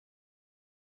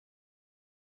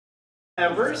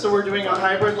ever, so we're doing a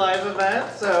hybrid live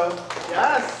event, so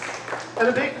yes. And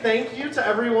a big thank you to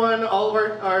everyone, all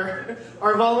of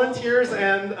our volunteers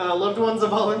and loved ones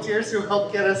of volunteers who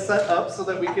helped get us set up so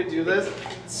that we could do this.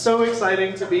 It's so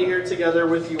exciting to be here together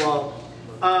with you all.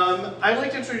 I'd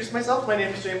like to introduce myself. My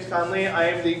name is James Conley. I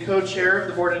am the co-chair of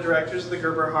the board of directors of the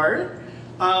Gerber Hart.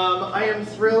 I am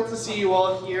thrilled to see you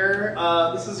all here.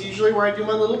 This is usually where I do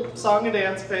my little song and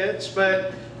dance pitch,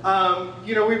 but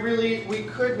you know, we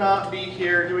could not be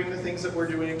here doing the things that we're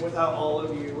doing without all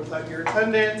of you, without your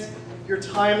attendance, your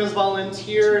time as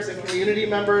volunteers and community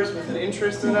members with an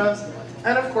interest in us.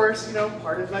 And of course, you know,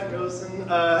 part of that goes and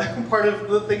part of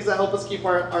the things that help us keep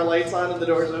our lights on and the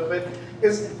doors open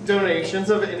is donations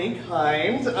of any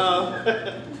kind.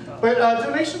 But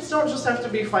donations don't just have to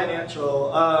be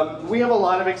financial. We have a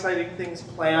lot of exciting things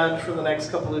planned for the next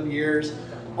couple of years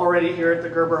already here at the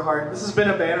Gerber Hart. This has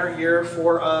been a banner year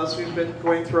for us. We've been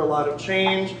going through a lot of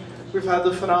change. We've had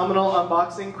the phenomenal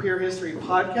Unboxing Queer History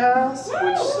podcast,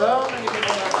 which so many people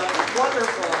have done.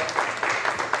 Wonderful.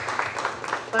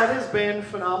 That has been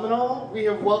phenomenal. We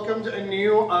have welcomed a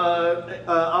new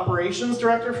operations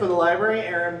director for the library,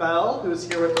 Erin Bell, who is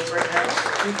here with us right now.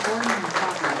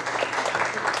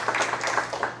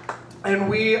 And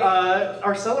we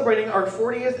are celebrating our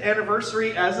 40th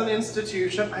anniversary as an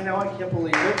institution. I know, I can't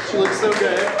believe it. She looks so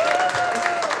good.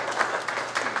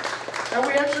 And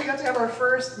we actually got to have our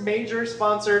first major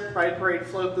sponsored Pride Parade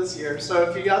float this year. So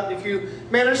if you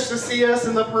managed to see us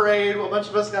in the parade, a bunch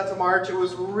of us got to march. It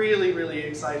was really, really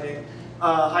exciting.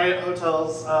 Hyatt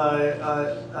Hotels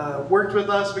worked with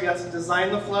us. We got to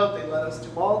design the float. They let us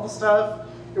do all the stuff.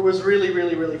 It was really,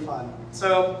 really, really fun.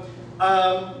 So,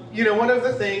 you know, one of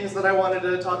the things that I wanted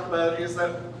to talk about is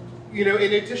that, you know,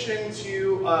 in addition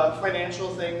to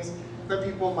financial things that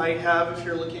people might have, if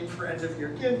you're looking for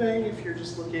end-of-year giving, if you're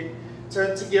just looking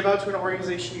to give out to an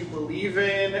organization you believe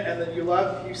in and that you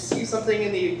love, if you see something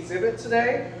in the exhibit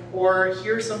today or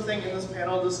hear something in this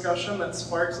panel discussion that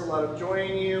sparks a lot of joy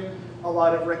in you, a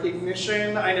lot of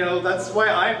recognition. I know that's why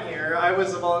I'm here. I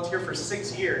was a volunteer for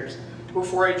 6 years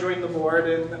before I joined the board,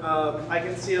 and I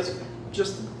can see us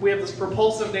we have this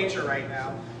propulsive nature right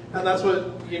now, and that's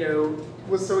what, you know,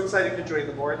 was so exciting to join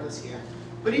the board this year.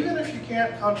 But even if you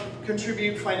can't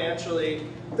contribute financially,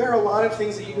 there are a lot of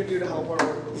things that you can do to help our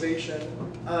organization.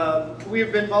 We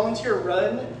have been volunteer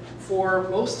run for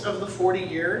most of the 40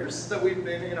 years that we've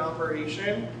been in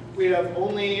operation. We have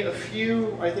only a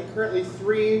few, I think currently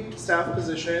 3 staff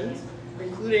positions,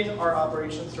 including our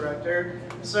operations director.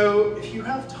 So if you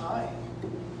have time,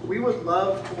 we would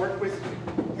love to work with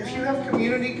you. If you have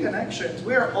community connections,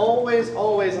 we are always,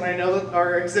 and I know that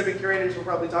our exhibit curators will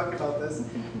probably talk about this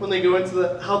when they go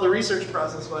into how the research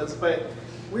process was, but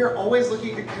we are always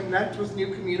looking to connect with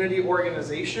new community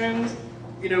organizations.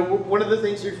 You know, one of the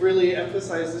things we've really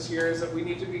emphasized this year is that we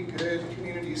need to be good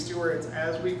community stewards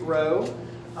as we grow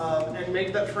and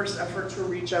make that first effort to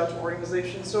reach out to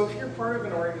organizations. So if you're part of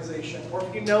an organization, or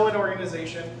if you know an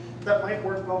organization that might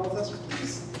work well with us,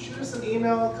 please shoot us an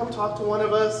email, come talk to one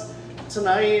of us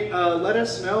tonight, let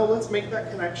us know, let's make that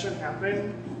connection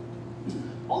happen.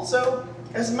 Also,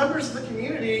 as members of the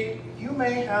community, you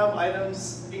may have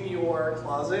items in your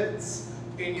closets,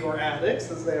 in your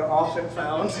attics, as they are often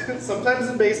found, sometimes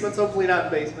in basements, hopefully not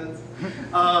in basements,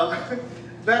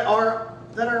 that are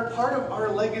part of our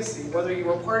legacy, whether you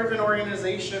were part of an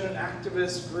organization, an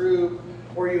activist group,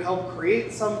 or you helped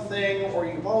create something, or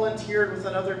you volunteered with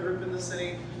another group in the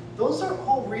city. Those are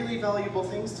all really valuable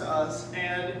things to us,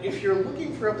 and if you're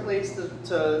looking for a place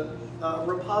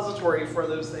repository for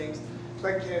those things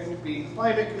that can be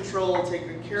climate controlled, take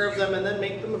good care of them, and then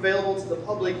make them available to the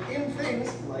public in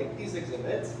things like these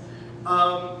exhibits,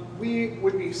 we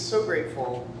would be so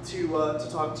grateful to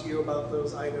talk to you about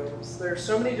those items. There are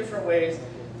so many different ways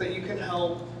that you can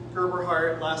help Gerber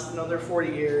Hart last another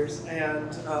 40 years,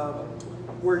 and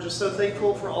we're just so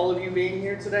thankful for all of you being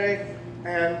here today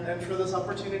and for this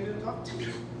opportunity to talk to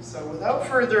you. So without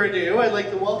further ado, I'd like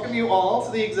to welcome you all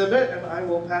to the exhibit, and I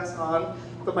will pass on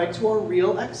the mic to our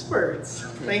real experts.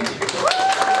 Thank you.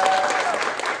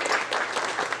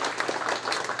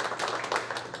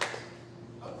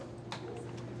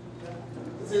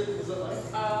 Is it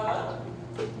live?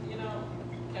 You know,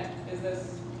 okay, is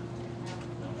this?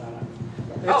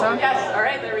 Oh, yes, all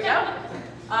right, there we go.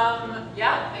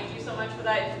 Yeah, thank you so much for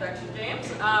that introduction,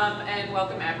 James, and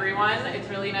welcome everyone. It's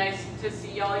really nice to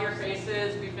see all your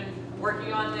faces. We've been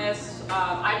working on this.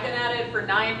 I've been at it for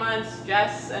 9 months,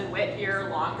 Jess and Whit here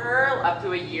longer, up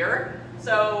to a year.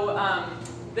 So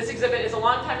this exhibit is a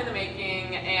long time in the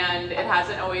making, and it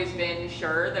hasn't always been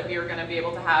sure that we were going to be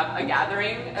able to have a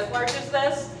gathering as large as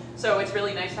this. So it's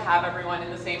really nice to have everyone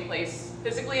in the same place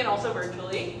physically and also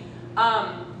virtually.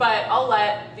 But I'll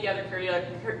let the other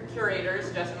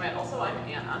curators, Jess and Whit, also I'm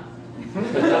Anna.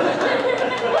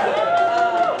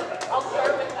 I'll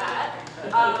start with that.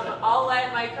 I'll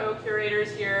let my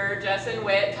co-curators here, Jess and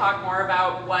Whit, talk more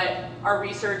about what our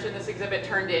research in this exhibit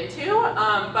turned into.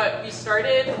 But we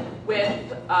started with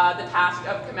the task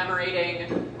of commemorating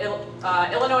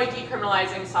Illinois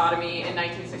decriminalizing sodomy in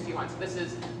 1961. So this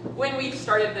is when we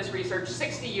started this research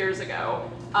 60 years ago.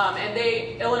 And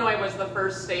Illinois was the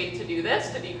first state to do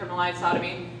this, to decriminalize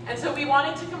sodomy. And so we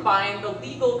wanted to combine the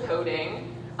legal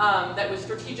coding that was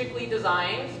strategically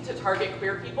designed to target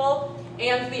queer people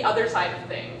and the other side of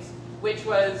things, which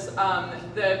was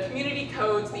the community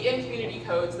codes, the in-community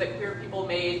codes that queer people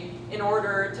made in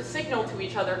order to signal to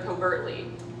each other covertly.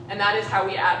 And that is how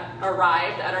we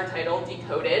arrived at our title,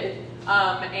 Decoded,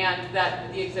 and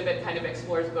that the exhibit kind of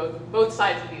explores both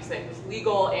sides of these things,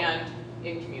 legal and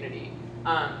in community.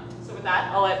 So with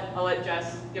that, I'll let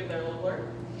Jess give their little blurb.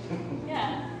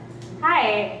 Yeah.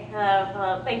 Hi.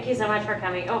 Well, thank you so much for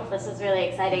coming. Oh, this is really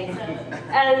exciting. So,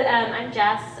 I'm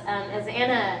Jess. As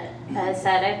Anna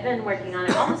said, I've been working on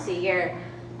it almost a year.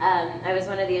 I was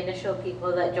one of the initial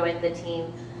people that joined the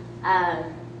team.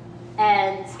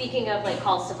 And speaking of like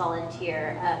calls to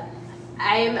volunteer,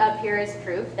 I am up here as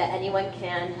proof that anyone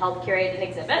can help curate an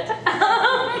exhibit.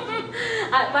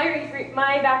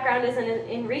 My background is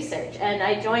in research, and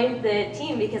I joined the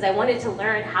team because I wanted to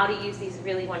learn how to use these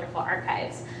really wonderful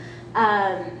archives.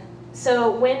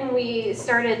 So when we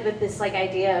started with this like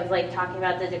idea of like talking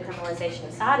about the decriminalization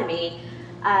of sodomy,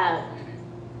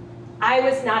 I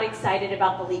was not excited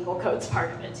about the legal codes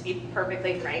part of it, to be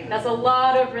perfectly frank. That's a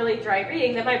lot of really dry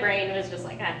reading that my brain was just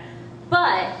like, eh.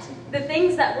 But the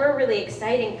things that were really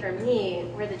exciting for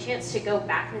me were the chance to go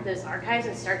back into those archives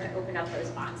and start to open up those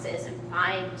boxes and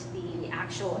find the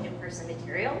actual in-person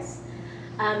materials,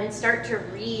 and start to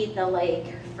read the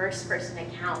like first-person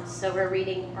accounts. So we're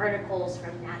reading articles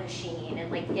from Natasheen and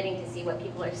like getting to see what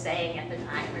people are saying at the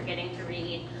time. We're getting to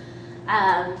read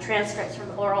transcripts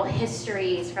from oral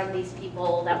histories from these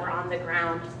people that were on the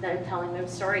ground, them telling them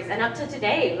stories. And up to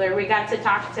today, where we got to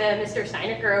talk to Mr.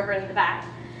 Steinecker over in the back,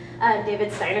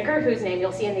 David Steinecker, whose name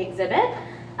you'll see in the exhibit.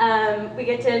 We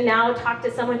get to now talk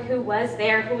to someone who was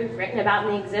there, who we've written about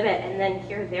in the exhibit, and then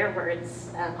hear their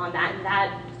words on that, and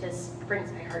that just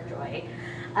brings my heart joy.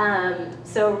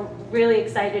 So really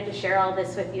excited to share all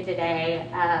this with you today.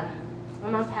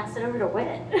 I'm gonna pass it over to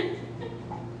Whit.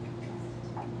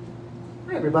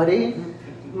 Hi everybody,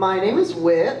 my name is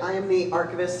Whit. I am the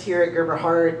archivist here at Gerber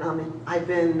Hart. I've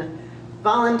been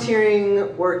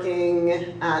volunteering, working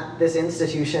at this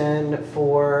institution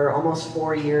for almost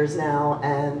 4 years now,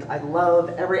 and I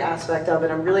love every aspect of it.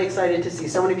 I'm really excited to see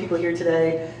so many people here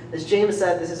today. As James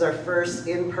said, this is our first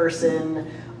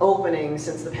in-person opening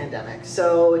since the pandemic.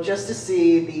 So just to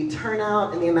see the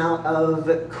turnout and the amount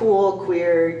of cool,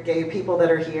 queer, gay people that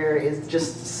are here is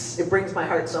just, it brings my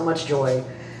heart so much joy.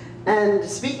 And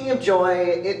speaking of joy,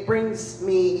 it brings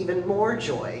me even more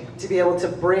joy to be able to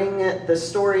bring the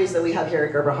stories that we have here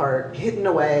at Gerber Hart hidden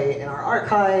away in our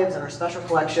archives and our special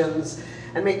collections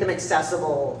and make them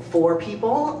accessible for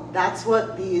people. That's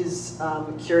what these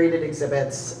curated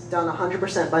exhibits, done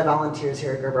 100% by volunteers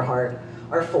here at Gerber Hart,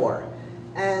 are for.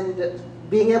 And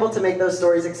being able to make those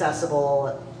stories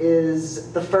accessible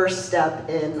is the first step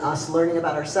in us learning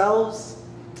about ourselves,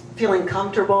 feeling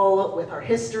comfortable with our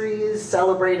histories,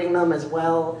 celebrating them as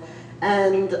well.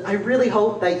 And I really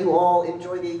hope that you all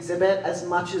enjoy the exhibit as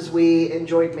much as we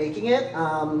enjoyed making it.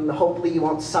 Hopefully you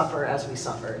won't suffer as we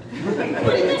suffered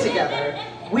putting it together.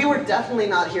 We were definitely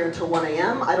not here until 1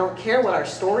 a.m. I don't care what our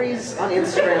stories on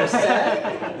Instagram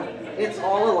said. It's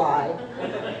all a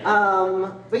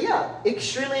lie. But yeah,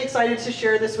 extremely excited to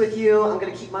share this with you. I'm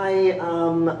going to keep my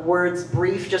words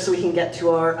brief just so we can get to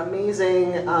our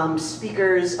amazing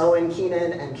speakers, Owen,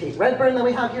 Keehnen, and Kate Redburn that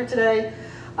we have here today.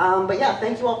 But yeah,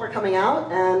 thank you all for coming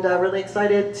out, and really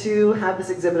excited to have this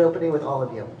exhibit opening with all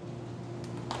of you.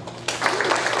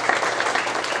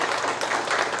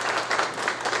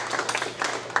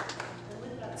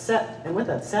 And with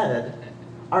that said,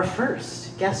 our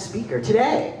first guest speaker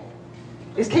today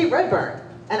is Kate Redburn.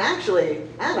 And actually,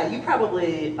 Anna, you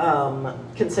probably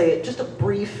can say just a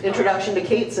brief introduction to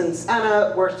Kate, since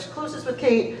Anna worked closest with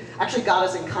Kate, actually got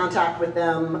us in contact with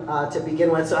them to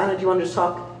begin with. So Anna, do you want to just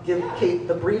give Kate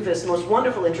the briefest, most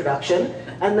wonderful introduction,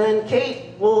 and then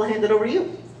Kate, we'll hand it over to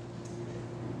you.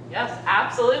 Yes,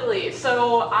 absolutely.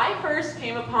 So I first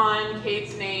came upon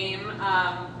Kate's name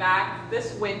back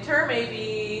this winter,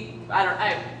 maybe,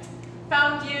 I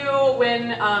found you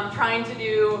when trying to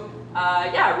do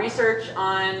yeah, research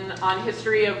on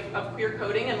history of queer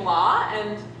coding and law.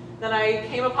 And then I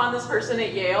came upon this person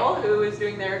at Yale who is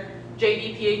doing their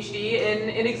JD PhD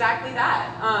in exactly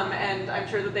that. And I'm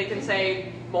sure that they can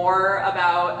say more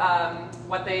about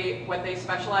what they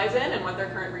specialize in and what their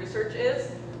current research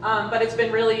is. But it's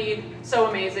been really so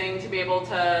amazing to be able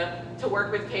to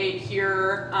work with Kate,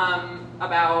 hear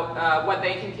about what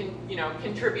they can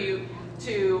contribute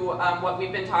to what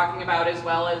we've been talking about, as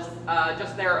well as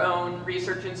just their own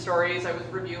research and stories. I was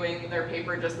reviewing their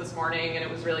paper just this morning, and it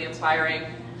was really inspiring.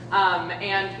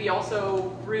 And we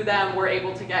also, through them, were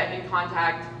able to get in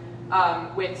contact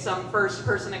with some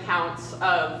first-person accounts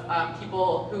of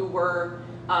people who were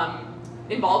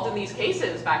involved in these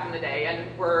cases back in the day,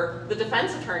 and were the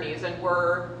defense attorneys, and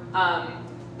were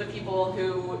the people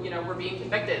who were being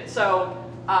convicted. So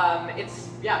it's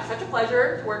such a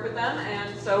pleasure to work with them,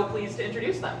 and so pleased to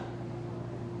introduce them.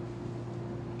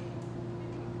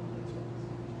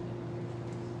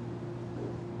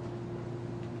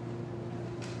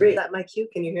 Great. Is that my cue?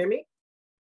 Can you hear me?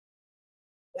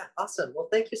 Yeah, awesome. Well,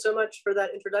 thank you so much for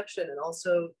that introduction, and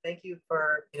also thank you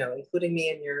for including me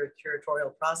in your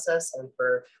curatorial process, and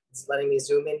for letting me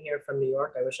zoom in here from New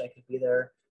York. I wish I could be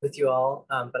there with you all,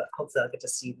 but hopefully I'll get to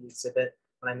see the exhibit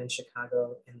when I'm in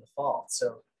Chicago in the fall.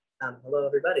 So hello,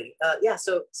 everybody.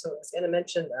 So as Anna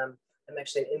mentioned, I'm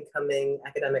actually an incoming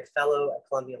academic fellow at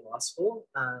Columbia Law School,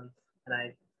 and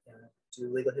I do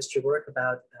legal history work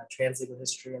about trans legal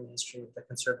history and the history of the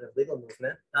conservative legal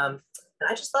movement. And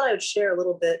I just thought I would share a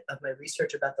little bit of my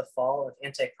research about the fall of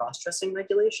anti-cross-dressing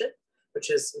regulation, which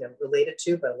is related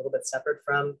to, but a little bit separate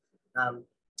from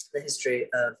the history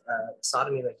of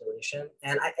sodomy regulation.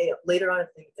 And later on, I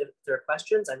think if there are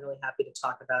questions, I'm really happy to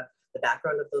talk about the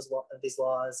background of these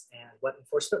laws and what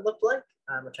enforcement looked like,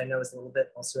 which I know is a little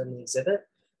bit also in the exhibit.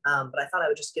 But I thought I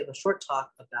would just give a short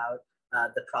talk about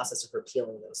the process of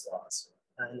repealing those laws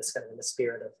in the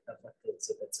spirit of what the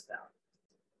exhibit's about.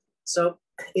 So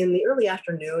in the early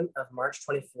afternoon of March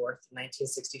 24th,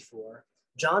 1964,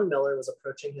 John Miller was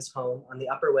approaching his home on the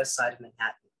Upper West Side of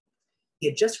Manhattan. He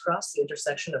had just crossed the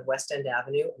intersection of West End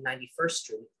Avenue and 91st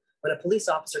Street when a police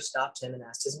officer stopped him and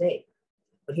asked his name.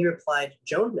 When he replied,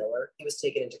 "Joan Miller," he was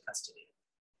taken into custody.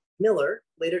 Miller,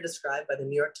 later described by the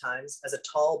New York Times as a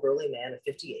tall, burly man of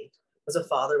 58, was a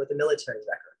father with a military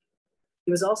record.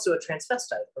 He was also a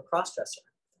transvestite or crossdresser,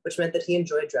 which meant that he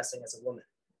enjoyed dressing as a woman.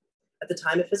 At the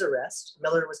time of his arrest,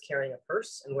 Miller was carrying a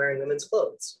purse and wearing women's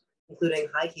clothes, including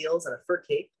high heels and a fur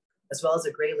cape, as well as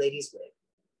a gray lady's wig,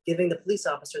 giving the police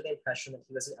officer the impression that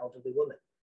he was an elderly woman.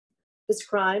 His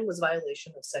crime was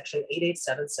violation of Section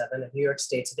 8877 of New York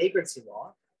State's vagrancy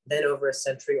law, then over a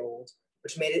century old,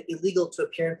 which made it illegal to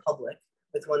appear in public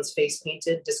with one's face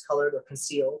painted, discolored, or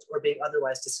concealed, or being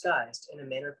otherwise disguised in a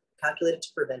manner calculated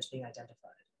to prevent being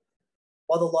identified.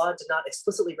 While the law did not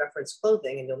explicitly reference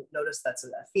clothing, and you'll notice that's a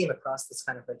theme across this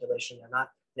kind of regulation,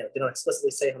 they don't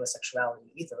explicitly say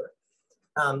homosexuality either.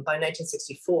 By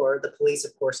 1964, the police,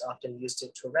 of course, often used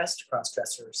it to arrest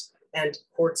cross-dressers, and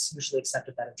courts usually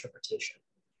accepted that interpretation.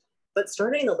 But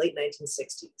starting in the late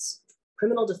 1960s,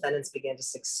 criminal defendants began to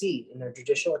succeed in their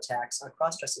judicial attacks on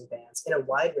cross-dressing bans in a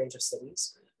wide range of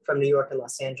cities, from New York and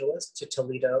Los Angeles to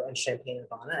Toledo and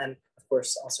Champaign-Urbana, and of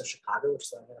course also Chicago, which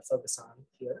is what I'm going to focus on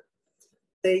here.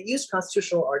 They used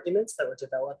constitutional arguments that were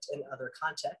developed in other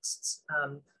contexts,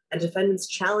 and defendants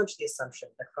challenged the assumption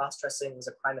that cross-dressing was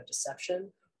a crime of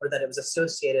deception or that it was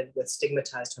associated with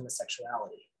stigmatized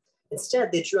homosexuality.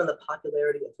 Instead, they drew on the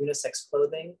popularity of unisex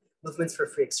clothing, movements for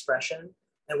free expression,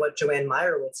 and what Joanne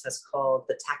Meyerowitz has called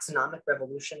the taxonomic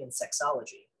revolution in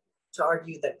sexology, to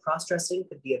argue that cross-dressing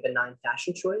could be a benign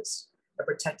fashion choice, a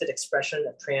protected expression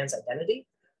of trans identity,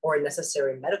 or a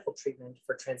necessary medical treatment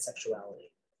for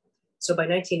transsexuality. So by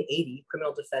 1980,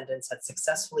 criminal defendants had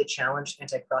successfully challenged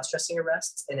anti-cross-dressing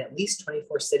arrests in at least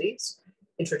 24 cities,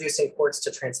 introducing courts to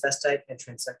transvestite and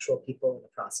transsexual people in the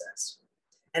process.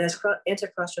 And as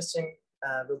anti-cross-dressing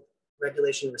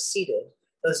regulation receded,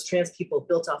 those trans people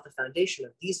built off the foundation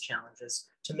of these challenges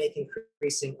to make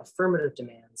increasing affirmative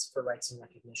demands for rights and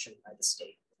recognition by the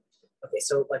state. Okay,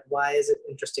 so why is it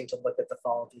interesting to look at the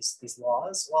fall of these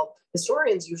laws? Well,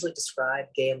 historians usually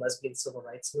describe gay and lesbian civil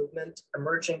rights movement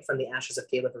emerging from the ashes of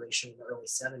gay liberation in the early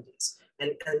 70s,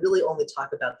 and really only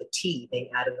talk about the T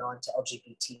being added on to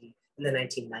LGBT in the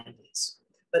 1990s.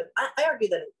 But I argue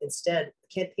that instead,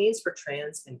 campaigns for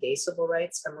trans and gay civil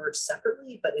rights emerged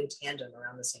separately, but in tandem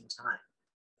around the same time.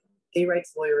 Gay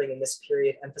rights lawyering in this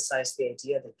period emphasized the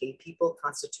idea that gay people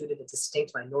constituted a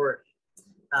distinct minority,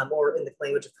 or in the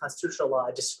language of constitutional law,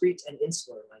 a discrete and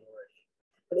insular minority.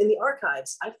 But in the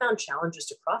archives, I found challenges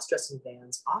to cross-dressing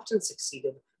bans often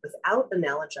succeeded without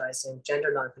analogizing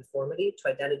gender nonconformity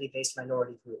to identity-based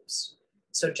minority groups.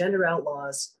 So gender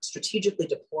outlaws strategically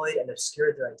deployed and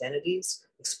obscured their identities,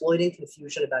 exploiting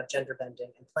confusion about gender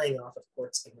bending and playing off of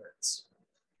courts' ignorance.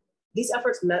 These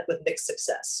efforts met with mixed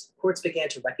success. Courts began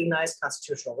to recognize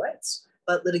constitutional rights,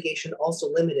 but litigation also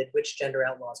limited which gender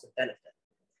outlaws would benefit.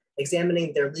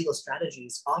 Examining their legal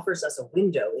strategies offers us a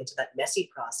window into that messy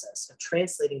process of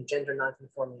translating gender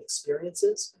nonconforming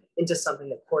experiences into something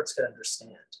that courts could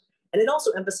understand. And it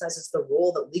also emphasizes the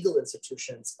role that legal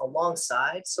institutions,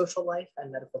 alongside social life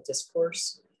and medical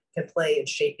discourse, can play in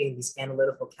shaping these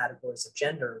analytical categories of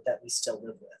gender that we still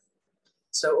live with.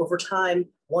 So over time,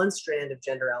 one strand of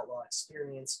gender outlaw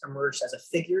experience emerged as a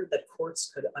figure that courts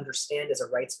could understand as a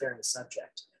rights-bearing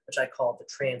subject, which I call the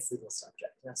trans legal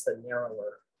subject. And that's the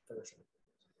narrower version.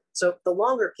 So the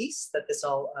longer piece that this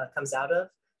all comes out of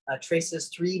traces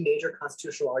three major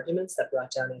constitutional arguments that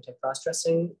brought down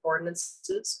anti-cross-dressing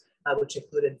ordinances, which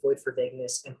included void for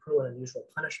vagueness and cruel and unusual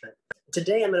punishment.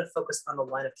 Today, I'm going to focus on the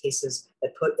line of cases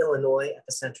that put Illinois at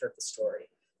the center of the story.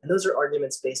 And those are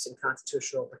arguments based in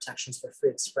constitutional protections for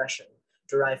free expression,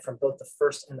 derived from both the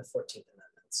First and the 14th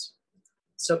Amendments.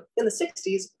 So in the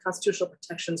 60s, constitutional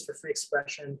protections for free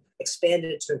expression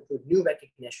expanded to include new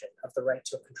recognition of the right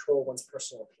to control one's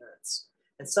personal appearance.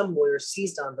 And some lawyers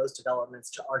seized on those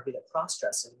developments to argue that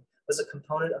cross-dressing was a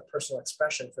component of personal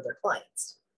expression for their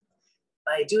clients.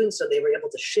 By doing so, they were able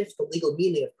to shift the legal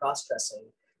meaning of cross-dressing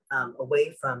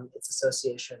away from its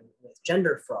association with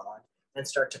gender fraud and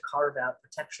start to carve out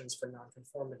protections for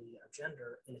nonconformity of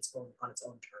gender on its own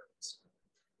terms.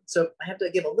 So I have to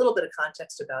give a little bit of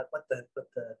context about what the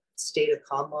state of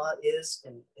common law is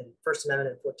in First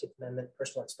Amendment and 14th Amendment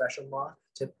personal expression law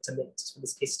to make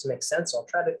this case to make sense. So I'll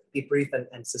try to be brief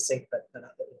and succinct, but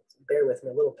bear with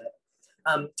me a little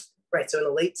bit. Right, so in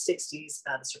the late 60s,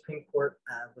 the Supreme Court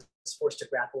was forced to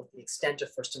grapple with the extent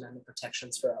of First Amendment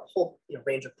protections for a whole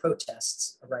range of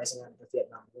protests arising out of the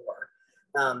Vietnam War.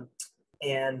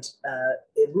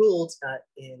 It ruled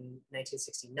in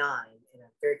 1969 in a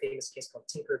very famous case called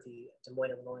Tinker v. Des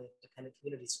Moines, Illinois Independent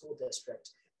Community School District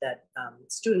that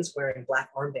students wearing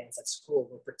black armbands at school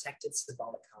were protected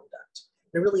symbolic conduct.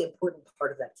 And a really important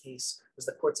part of that case was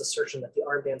the court's assertion that the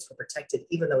armbands were protected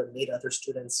even though it made other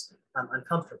students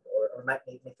uncomfortable or might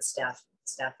make the staff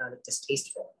found it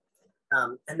distasteful.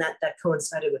 And that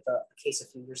coincided with a case a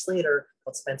few years later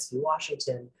called Spence v.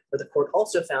 Washington, where the court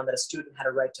also found that a student had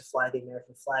a right to fly the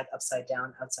American flag upside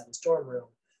down outside his dorm room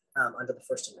under the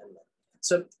First Amendment.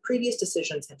 So previous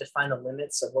decisions had defined the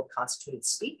limits of what constituted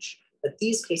speech, but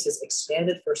these cases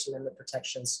expanded First Amendment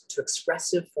protections to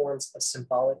expressive forms of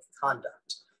symbolic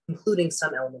conduct, including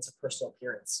some elements of personal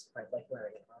appearance, right, like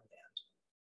wearing an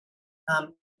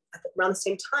armband. Around the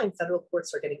same time, federal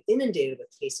courts are getting inundated with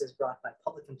cases brought by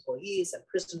public employees and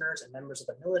prisoners and members of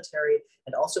the military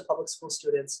and also public school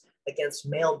students against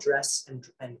male dress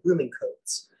and grooming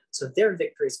codes. So their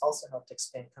victories also helped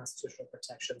expand constitutional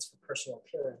protections for personal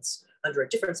appearance under a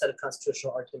different set of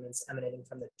constitutional arguments emanating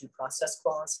from the Due Process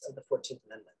Clause of the 14th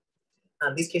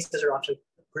Amendment. These cases are often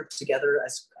grouped together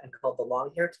and called the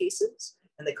long hair cases,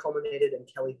 and they culminated in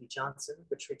Kelly v. Johnson,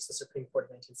 which reached the Supreme Court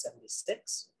in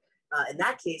 1976. In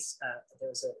that case, there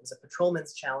was a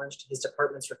patrolman's challenge to his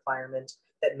department's requirement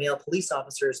that male police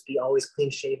officers be always clean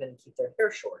shaven and keep their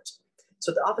hair short.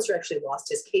 So the officer actually lost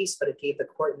his case, but it gave the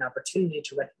court an opportunity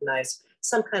to recognize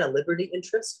some kind of liberty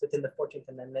interest within the 14th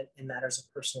Amendment in matters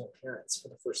of personal appearance for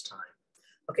the first time.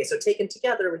 Okay, so taken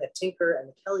together, we have Tinker and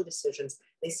the Kelly decisions.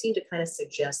 They seem to kind of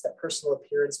suggest that personal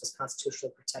appearance was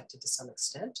constitutionally protected to some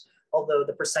extent, although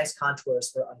the precise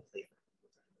contours were unclear.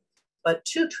 But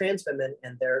two trans women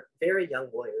and their very young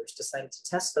lawyers decided to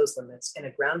test those limits in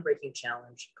a groundbreaking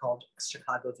challenge called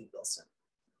Chicago v. Wilson.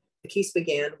 The case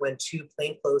began when two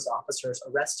plainclothes officers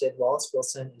arrested Wallace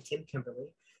Wilson and Kim Kimberly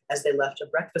as they left a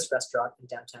breakfast restaurant in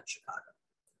downtown Chicago.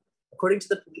 According to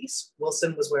the police,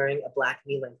 Wilson was wearing a black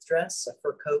knee-length dress, a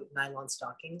fur coat, nylon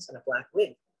stockings, and a black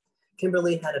wig.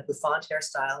 Kimberly had a bouffant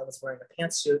hairstyle and was wearing a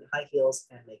pantsuit, high heels,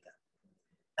 and makeup.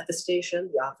 At the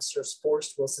station, the officers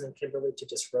forced Wilson and Kimberly to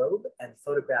disrobe and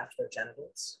photographed their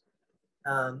genitals.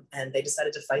 And they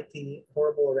decided to fight the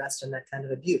horrible arrest and that kind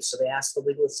of abuse. So they asked the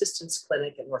legal assistance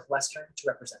clinic at Northwestern to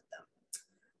represent them.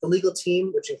 The legal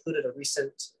team, which included a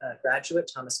recent graduate,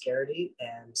 Thomas Garrity,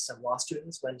 and some law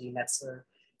students, Wendy Metzler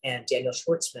and Daniel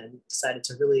Schwartzman, decided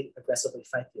to really aggressively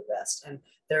fight the arrest. And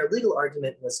their legal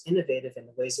argument was innovative in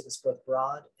the ways it was both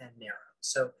broad and narrow.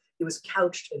 So it was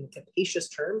couched in capacious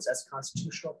terms as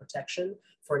constitutional protection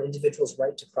for an individual's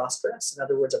right to cross-dress. In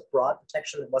other words, a broad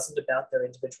protection that wasn't about their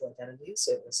individual identities.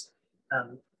 It was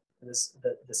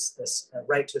this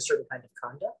right to a certain kind of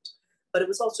conduct. But it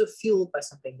was also fueled by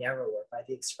something narrower, by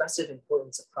the expressive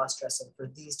importance of cross-dressing for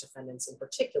these defendants in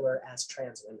particular as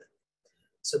trans women.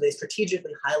 So they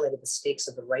strategically highlighted the stakes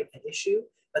of the right at issue,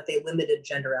 but they limited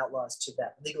gender outlaws to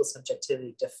that legal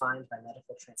subjectivity defined by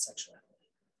medical transsexuality.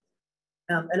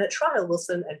 And at trial,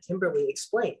 Wilson and Kimberly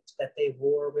explained that they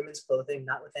wore women's clothing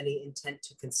not with any intent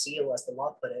to conceal, as the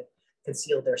law put it,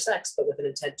 conceal their sex, but with an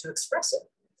intent to express it.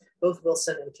 Both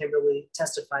Wilson and Kimberly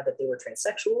testified that they were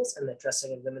transsexuals and that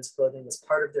dressing in women's clothing was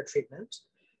part of their treatment.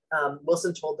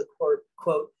 Wilson told the court,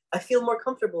 quote, "I feel more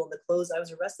comfortable in the clothes I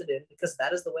was arrested in because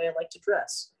that is the way I like to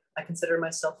dress. I consider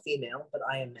myself female, but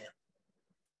I am male."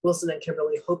 Wilson and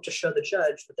Kimberly hoped to show the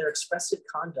judge that their expressive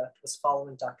conduct was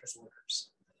following doctor's orders.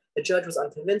 The judge was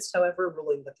unconvinced, however,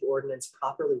 ruling that the ordinance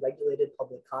properly regulated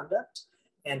public conduct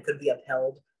and could be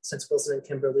upheld since Wilson and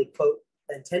Kimberly, quote,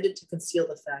 "intended to conceal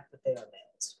the fact that they are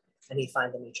males," and he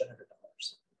fined them each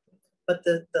 $100. But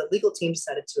the legal team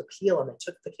decided to appeal, and they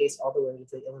took the case all the way to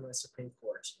the Illinois Supreme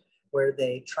Court, where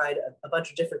they tried a bunch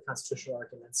of different constitutional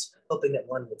arguments, hoping that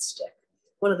one would stick.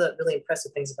 One of the really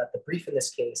impressive things about the brief in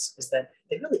this case is that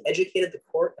they really educated the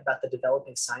court about the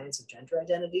developing science of gender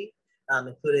identity,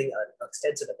 including an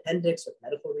extensive appendix with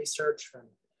medical research from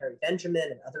Harry Benjamin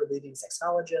and other leading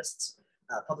sexologists,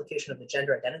 publication of the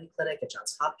Gender Identity Clinic at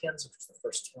Johns Hopkins, which was the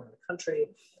first one in the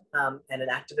country, and an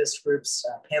activist group's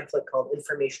pamphlet called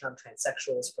Information on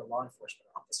Transsexuals for Law Enforcement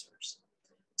Officers.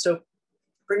 So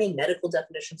bringing medical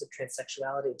definitions of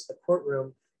transsexuality into the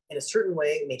courtroom in a certain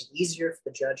way made it easier for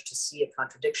the judge to see a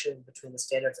contradiction between the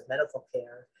standards of medical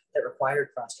care that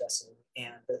required cross-dressing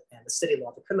and the city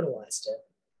law that criminalized it.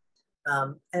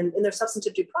 And in their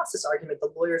substantive due process argument,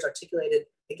 the lawyers articulated,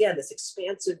 again, this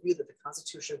expansive view that the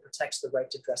Constitution protects the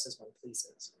right to dress as one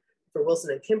pleases. For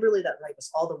Wilson and Kimberly, that right was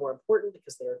all the more important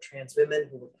because they were trans women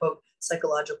who were, quote,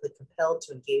 psychologically compelled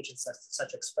to engage in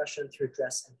such expression through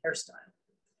dress and hairstyle.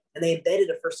 And they embedded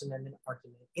a First Amendment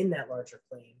argument in that larger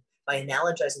claim by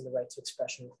analogizing the right to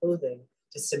expression in clothing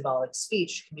to symbolic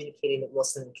speech, communicating that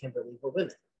Wilson and Kimberly were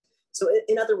women. So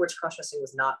in other words, cross-dressing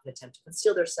was not an attempt to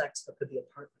conceal their sex, but could be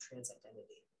a part of trans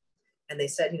identity. And they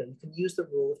said, you can use the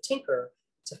rule of Tinker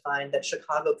to find that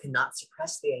Chicago cannot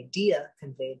suppress the idea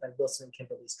conveyed by Wilson and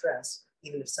Kimberly's dress,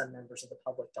 even if some members of the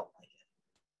public don't like it.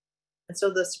 And so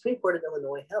the Supreme Court of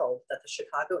Illinois held that the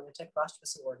Chicago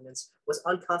anti-cross-dressing ordinance was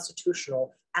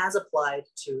unconstitutional as applied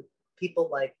to people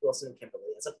like Wilson and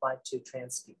Kimberly, as applied to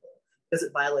trans people, because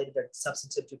it violated their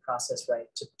substantive due process right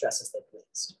to dress as they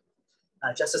pleased.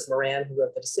 Justice Moran, who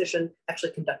wrote the decision,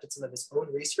 actually conducted some of his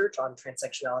own research on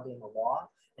transsexuality in the law,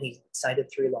 and he cited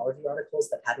 3 law review articles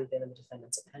that hadn't been in the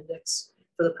defendant's appendix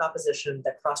for the proposition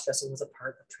that cross-dressing was a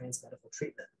part of trans medical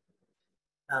treatment.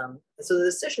 And so the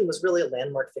decision was really a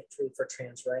landmark victory for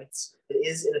trans rights. It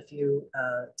is in a few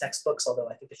textbooks, although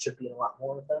I think it should be in a lot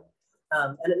more of them.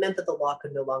 And it meant that the law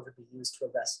could no longer be used to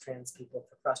arrest trans people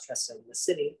for cross-dressing in the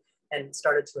city and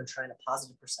started to enshrine a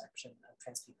positive perception of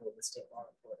trans people in the state law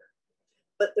reporter.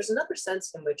 But there's another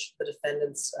sense in which the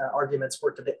defendant's arguments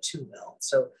worked a bit too well.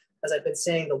 So as I've been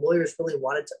saying, the lawyers really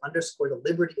wanted to underscore the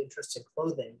liberty interest in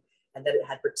clothing and that it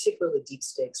had particularly deep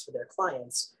stakes for their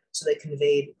clients. So they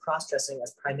conveyed cross-dressing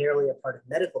as primarily a part of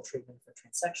medical treatment for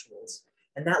transsexuals.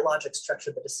 And that logic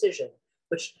structured the decision,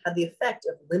 which had the effect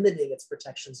of limiting its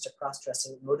protections to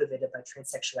cross-dressing motivated by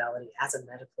transsexuality as a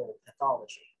medical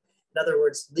pathology. In other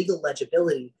words, legal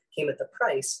legibility came at the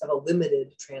price of a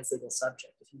limited trans legal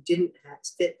subject. If you didn't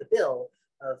fit the bill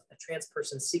of a trans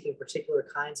person seeking particular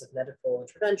kinds of medical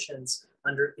interventions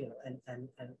under, and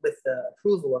with the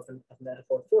approval of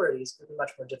medical authorities, it would be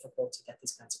much more difficult to get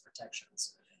these kinds of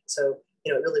protections. So,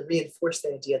 it really reinforced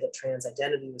the idea that trans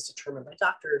identity was determined by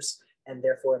doctors and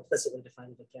therefore implicitly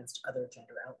defined against other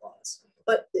gender outlaws.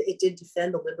 But it did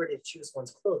defend the liberty to choose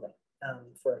one's clothing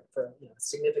for a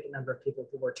significant number of people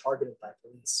who were targeted by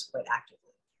police quite actively.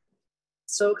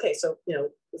 So,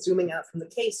 zooming out from the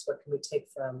case, what can we take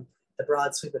from the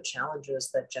broad sweep of challenges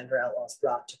that gender outlaws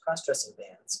brought to cross-dressing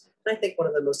bans? And I think one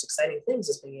of the most exciting things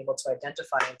is being able to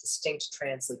identify a distinct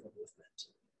trans legal movement.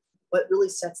 What really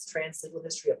sets trans legal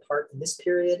history apart in this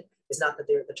period is not that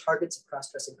they're the targets of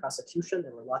cross-dressing prosecution.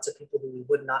 There were lots of people who we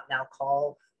would not now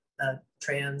call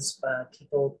trans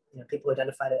people, people who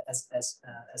identified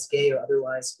as gay or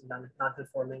otherwise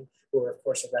non-conforming, who were of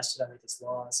course arrested under these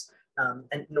laws.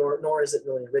 And nor is it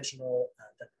really original,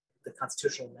 the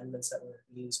constitutional amendments that were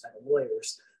used by the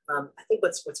lawyers. I think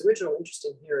what's original and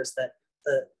interesting here is that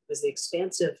there's the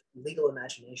expansive legal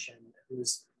imagination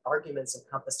whose arguments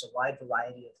encompassed a wide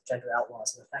variety of gender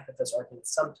outlaws, and the fact that those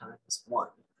arguments sometimes won.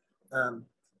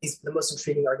 The most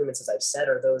intriguing arguments, as I've said,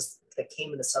 are those that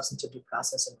came in the substantive due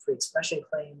process and free expression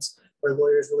claims, where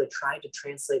lawyers really tried to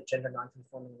translate gender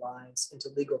nonconforming lives into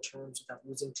legal terms without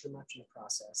losing too much in the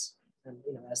process. And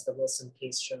as the Wilson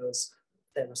case shows,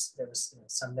 there was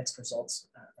some mixed results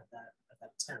of that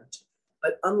attempt.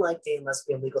 But unlike gay and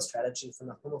lesbian legal strategy from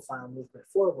the homophile movement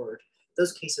forward,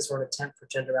 those cases were an attempt for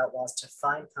gender outlaws to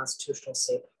find constitutional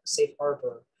safe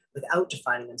harbor without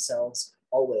defining themselves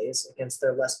always against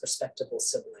their less respectable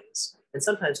siblings, and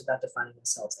sometimes without defining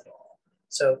themselves at all.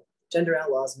 So gender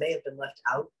outlaws may have been left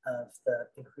out of the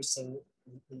increasing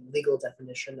legal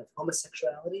definition of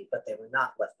homosexuality, but they were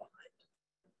not left behind.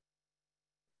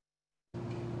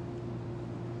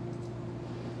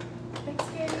 Thanks,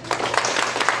 Gabe.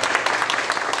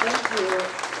 Thank you.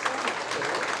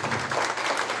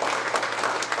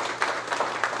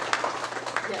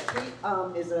 Kate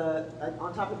is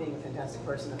on top of being a fantastic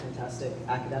person, a fantastic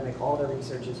academic. All their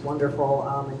research is wonderful,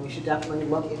 and we should definitely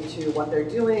look into what they're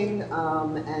doing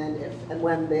and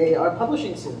when they are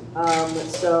publishing soon.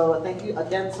 So thank you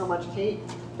again so much, Kate.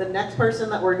 The next person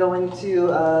that we're going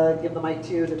to give the mic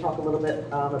to talk a little bit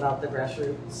about the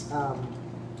grassroots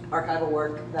archival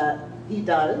work that he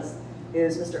does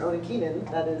is Mr. Owen Keehnen,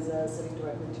 that is sitting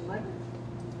directly to my right.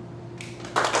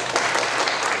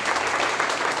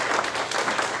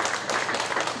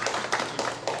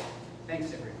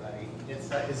 Thanks, everybody.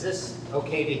 Is this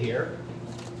okay to hear?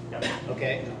 Yep.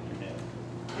 Okay.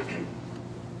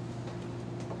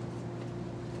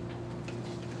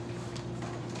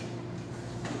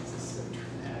 This is so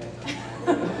dramatic.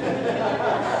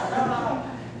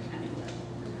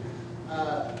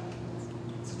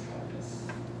 Let's try this.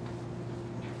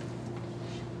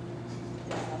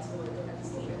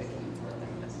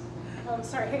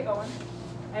 Sorry, hey Owen.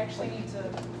 I actually need to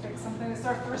fix something. It's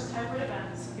our first hybrid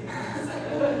event. So give me a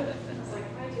second. I was like,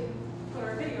 I didn't put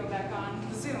our video back on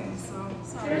the Zoom, so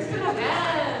sorry. There's been a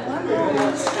bad.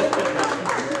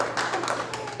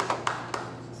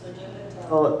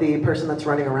 Well, the person that's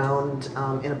running around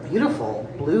in a beautiful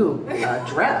blue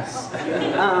dress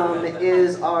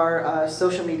is our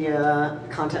social media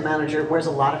content manager, wears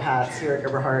a lot of hats here at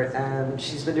Gerber Hart, and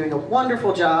she's been doing a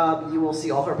wonderful job. You will see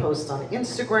all her posts on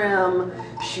Instagram.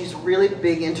 She's really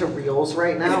big into Reels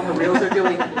right now. Her Reels are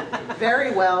doing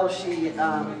very well. She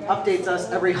updates us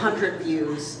every 100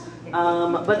 views.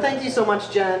 But thank you so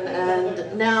much, Jen.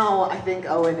 And now I think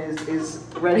Owen is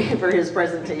ready for his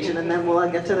presentation, and then we'll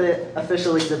get to the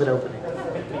official exhibit opening.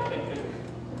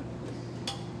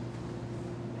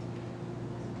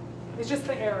 It's just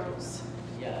the arrows.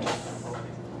 Yes.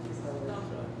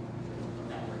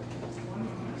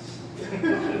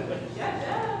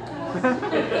 I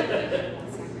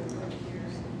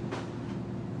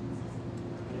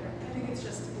think it's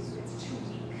just it's too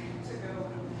weak to go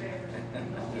there.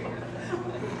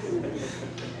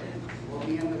 We'll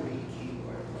be on the read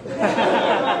keyboard.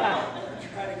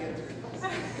 Try to get through this.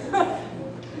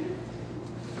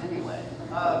 Anyway,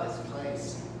 this place.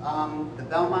 The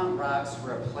Belmont Rocks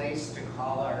were a place to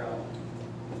call our own.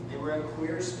 They were a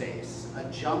queer space, a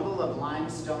jumble of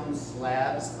limestone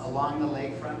slabs along the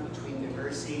lakefront between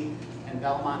Diversey and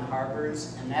Belmont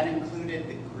harbors, and that included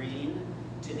the green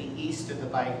to the east of the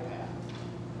bike path.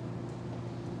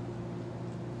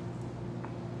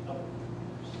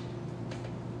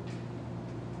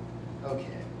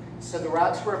 Okay, so the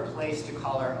rocks were a place to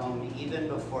call our own even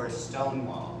before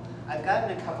Stonewall. I've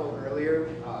gotten a couple earlier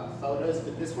photos,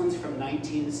 but this one's from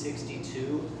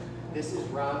 1962. This is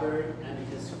Robert and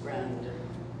his friend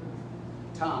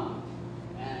Tom.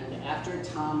 And after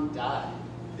Tom died,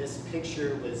 this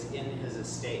picture was in his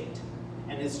estate.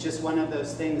 And it's just one of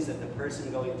those things that the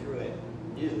person going through it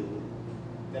knew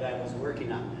that I was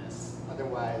working on this.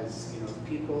 Otherwise,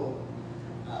 people,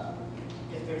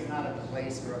 if there's not a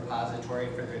place, a repository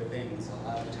for their things, a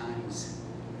lot of times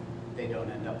they don't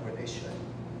end up where they should.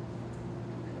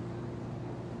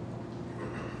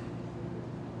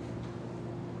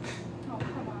 Oh,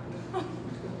 come on.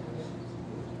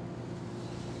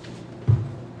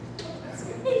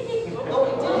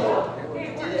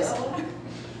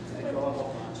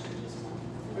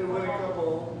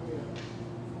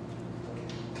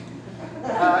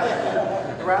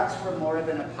 The rocks were more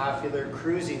than a popular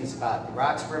cruising spot. The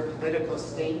rocks were a political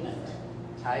statement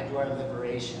tied to our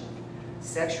liberation.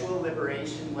 Sexual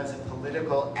liberation was a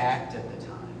political act at the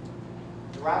time.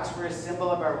 The rocks were a symbol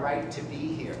of our right to be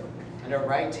here and our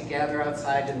right to gather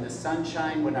outside in the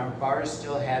sunshine when our bars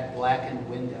still had blackened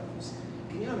windows.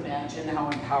 Can you imagine how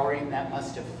empowering that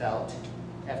must have felt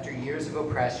after years of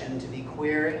oppression to be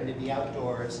queer and to be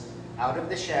outdoors, out of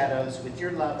the shadows with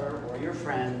your lover or your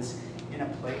friends in a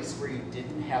place where you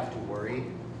didn't have to worry,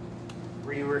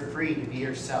 where you were free to be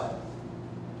yourself?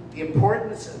 The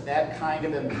importance of that kind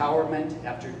of empowerment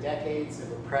after decades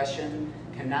of oppression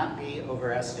cannot be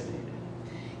overestimated.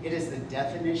 It is the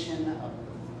definition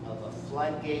of a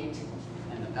floodgate,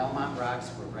 and the Belmont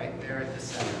Rocks were right there at the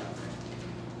center of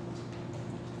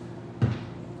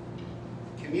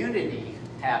it. Community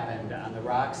happened on the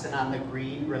rocks and on the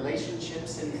green.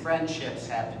 Relationships and friendships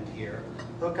happened here.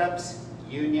 Hookups,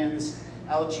 unions,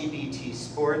 LGBT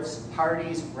sports,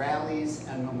 parties, rallies,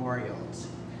 and memorials.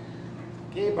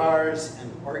 Gay bars and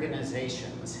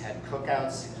organizations had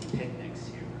cookouts and picnics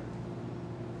here.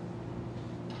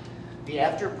 The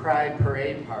After Pride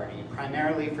Parade Party,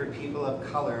 primarily for people of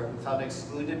color who felt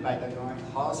excluded by the North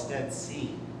Halstead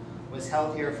scene, was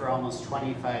held here for almost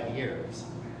 25 years.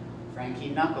 Frankie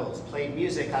Knuckles played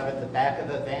music out of the back of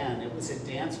a van. It was a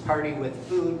dance party with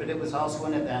food, but it was also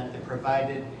an event that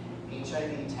provided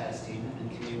HIV testing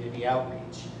and community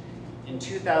outreach. In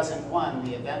 2001,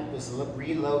 the event was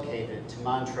relocated to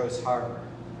Montrose Harbor.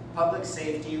 Public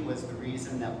safety was the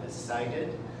reason that was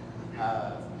cited.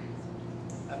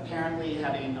 Apparently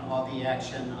having all the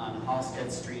action on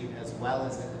Halstead Street as well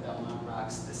as at the Belmont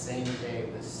Rocks the same day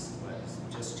was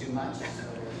just too much, so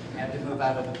we had to move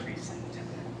out of the precinct.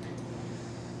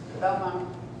 The Belmont.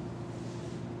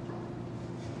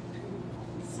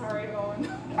 Sorry, Owen.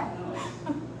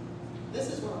 This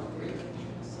is one of the great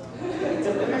pictures, so.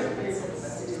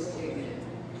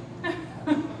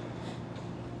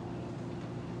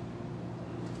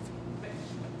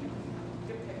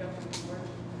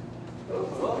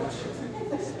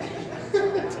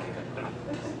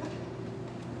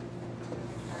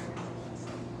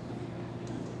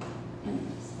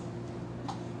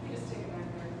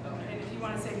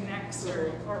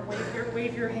 Or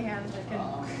wave your hand. I can.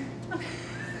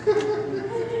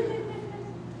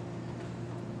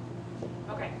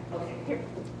 Okay. Okay. Here.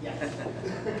 Yes.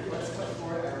 Let's put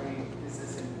forward. Is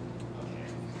this in?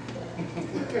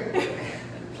 Okay.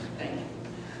 Thank you.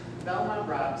 Belmont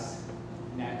Rocks.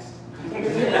 Next.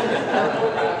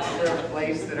 Belmont Rocks were a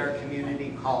place that our community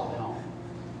called home.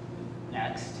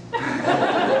 Next.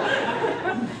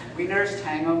 We nursed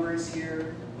hangovers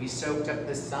here. We soaked up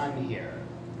the sun here.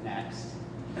 Next.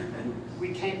 We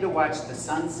came to watch the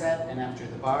sunset, and after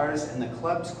the bars and the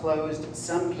clubs closed,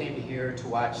 some came here to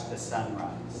watch the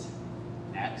sunrise.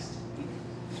 Next.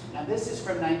 Now this is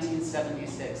from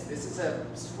 1976. This is a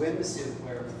swimsuit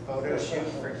wear photo shoot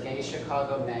for Gay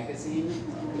Chicago magazine.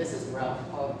 And this is Ralph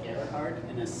Paul Gerhart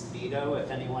in a Speedo,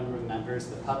 if anyone remembers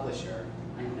the publisher.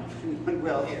 I don't know if anyone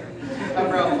will here.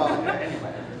 Ralph Paul,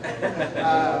 anyway.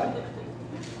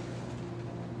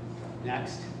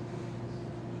 Next.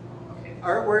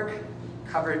 Artwork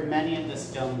covered many of the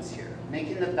stones here,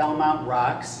 making the Belmont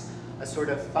Rocks a sort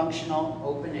of functional,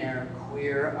 open-air,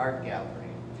 queer art gallery.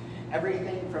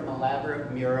 Everything from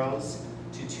elaborate murals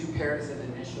to 2 pairs of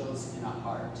initials in a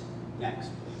heart. Next,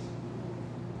 please.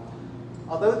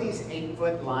 Although these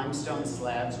 8-foot limestone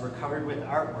slabs were covered with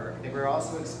artwork, they were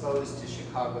also exposed to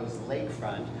Chicago's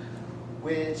lakefront,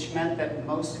 which meant that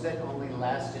most of it only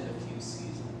lasted a few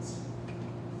seasons.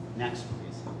 Next, please.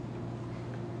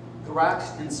 The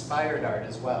rocks inspired art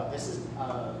as well. This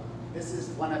is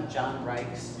one of John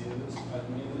Reich's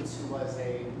nudes, who was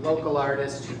a local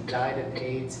artist who died of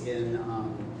AIDS in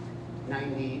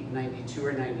 92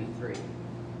 or 93.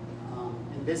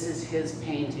 And this is his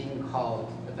painting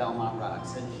called The Belmont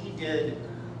Rocks. And he did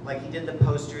the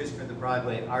posters for the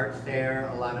Broadway Art Fair.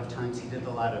 A lot of times he did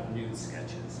a lot of nude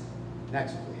sketches.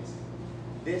 Next, please.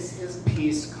 This is a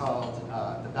piece called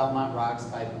The Belmont Rocks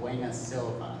by Buena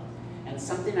Silva. And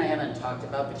something I haven't talked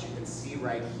about, but you can see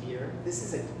right here, this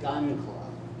is a gun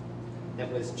club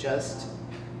that was just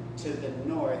to the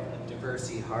north of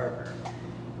Diversey Harbor.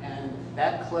 And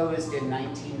that closed in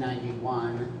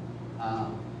 1991,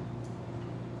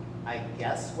 I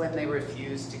guess when they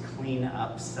refused to clean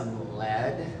up some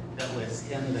lead that was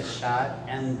in the shot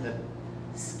and the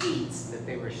skeets that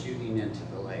they were shooting into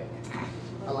the lake.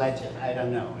 Alleged, I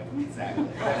don't know exactly.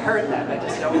 I've heard that, I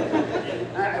just don't.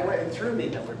 It threw me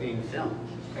that we're being filmed.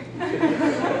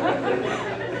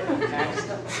 Next.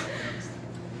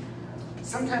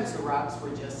 Sometimes the rocks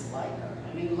were just like her.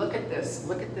 I mean, look at this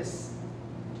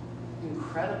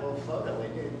incredible photo.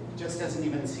 It just doesn't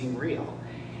even seem real.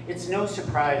 It's no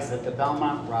surprise that the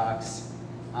Belmont Rocks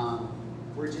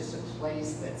were just a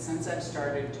place that, since I've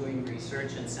started doing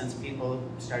research and since people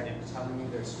started telling me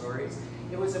their stories,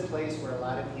 it was a place where a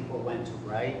lot of people went to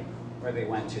write, where they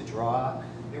went to draw.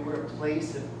 They were a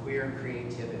place of queer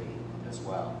creativity as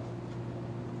well.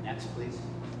 Next, please.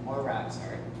 More rocks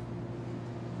art.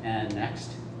 And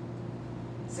next.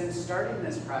 Since starting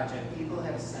this project, people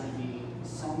have sent me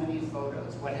so many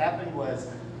photos. What happened was,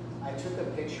 I took a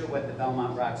picture of what the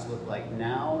Belmont Rocks look like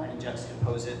now and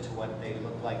juxtaposed it to what they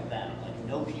look like then. Like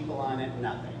no people on it,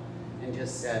 nothing. And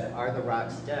just said, are the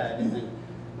rocks dead? And then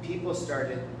people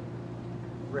started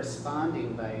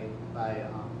responding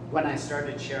when I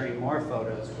started sharing more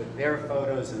photos with their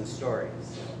photos and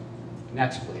stories.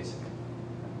 Next, please.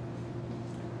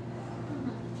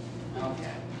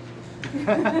 Okay.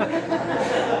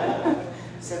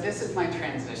 So this is my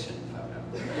transition photo.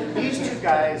 These two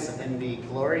guys in the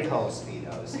Glory Hole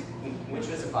Speedos, which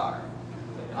was a bar,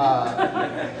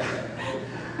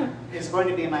 is going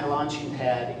to be my launching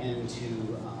pad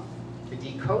into the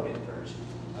decoded version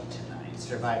of tonight,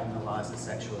 Surviving the Laws of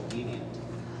Sexual Deviant.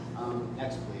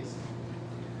 Next, please.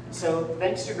 So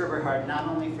thanks to Gerber Hart, not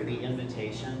only for the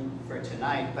invitation for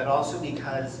tonight, but also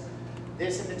because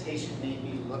this invitation made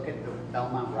me look at the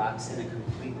Belmont Rocks in a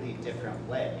completely different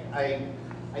way.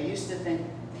 I used to think,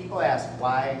 people ask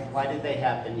why did they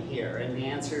happen here? And the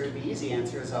easy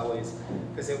answer is always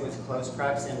because it was close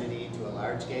proximity to a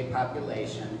large gay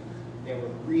population. There were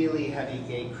really heavy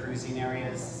gay cruising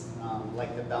areas,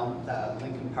 like the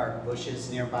Lincoln Park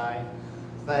bushes nearby.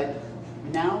 But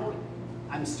now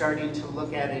I'm starting to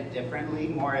look at it differently,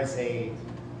 more as a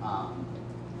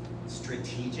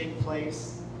strategic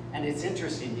place. And it's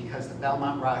interesting because the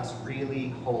Belmont Rocks really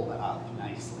hold up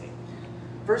nicely.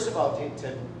 First of all,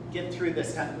 to get through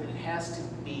this, it has to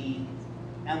be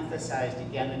emphasized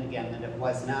again and again that it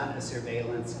was not a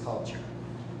surveillance culture.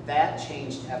 That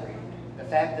changed everything. The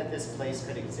fact that this place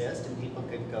could exist and people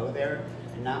could go there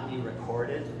and not be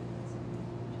recorded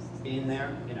being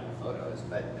there, photos,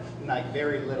 but like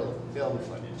very little film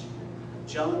footage.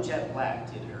 Joan Jett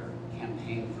Black did her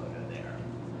campaign photo there.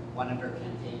 One of her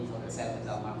campaign photos at the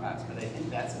Belmont Rocks, but I think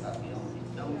that's about the only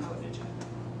film footage.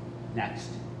 Next.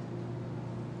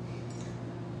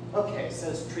 Okay,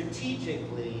 so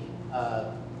strategically,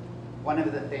 one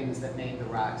of the things that made the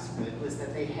rocks good was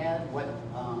that they had what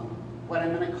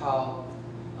I'm going to call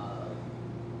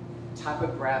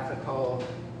topographical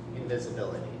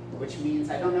invisibility, which means,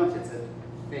 I don't know if it's a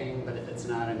thing, but if it's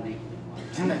not, I'm making it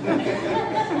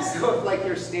one. So if like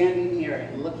you're standing here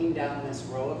and looking down this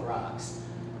row of rocks,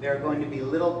 there are going to be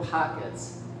little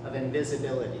pockets of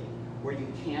invisibility where you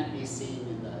can't be seen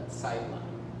in the sideline.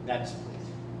 Next, please.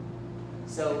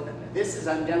 So this is,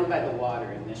 I'm down by the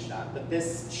water in this shot, but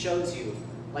this shows you,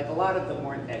 like a lot of them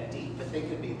weren't that deep, but they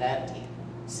could be that deep.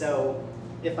 So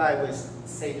if I was,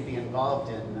 say, to be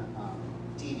involved in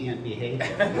deviant behavior,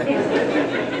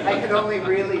 I could only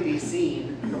really be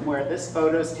seen from where this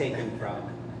photo's taken from,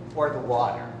 or the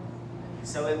water.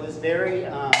 So it was very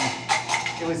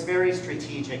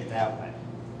strategic that way.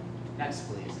 Next,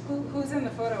 please. Who's in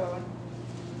the photo, Owen?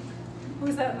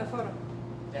 Who's that in the photo?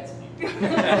 That's me.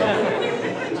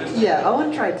 Yeah,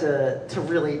 Owen tried to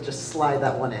really just slide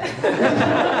that one in.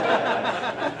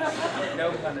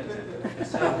 No pun intended.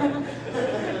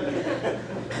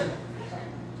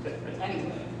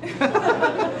 Anyway.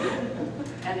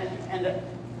 and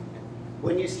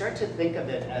when you start to think of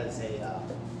it as a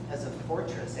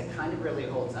fortress, it kind of really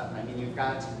holds up. I mean, you've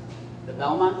got the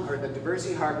Belmont, or the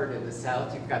Diversey Harbor to the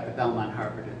south, you've got the Belmont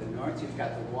Harbor to the north, you've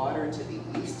got the water to the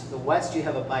east, to the west you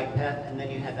have a bike path, and then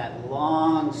you have that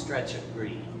long stretch of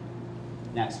green.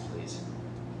 Next, please.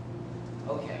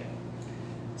 Okay,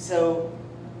 so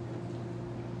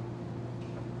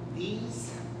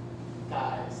these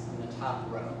guys on the top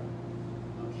row,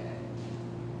 okay,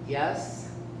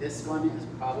 yes, this one is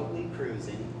probably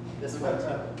cruising, this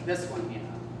one, yeah.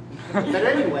 But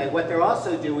anyway, what they're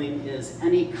also doing is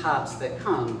any cops that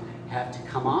come have to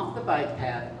come off the bike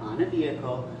path on a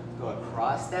vehicle, go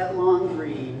across that long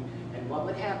green, and what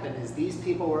would happen is these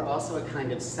people were also a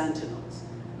kind of sentinels.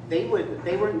 They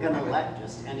weren't going to let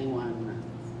just anyone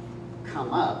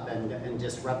come up and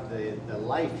disrupt the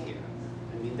life here.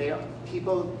 I mean,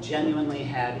 people genuinely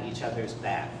had each other's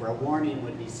back, where a warning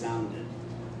would be sounded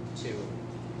to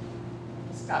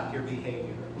stop your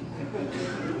behavior.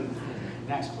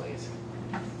 Next, please.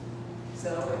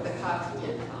 So if the cops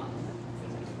did come,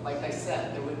 like I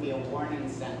said, there would be a warning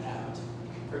sent out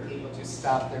for people to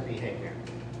stop their behavior.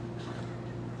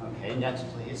 Okay, next,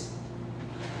 please.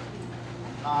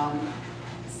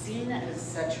 Seen as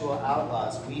sexual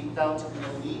outlaws, we felt an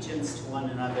allegiance to one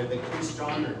another that grew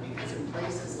stronger because in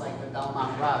places like the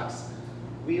Belmont Rocks,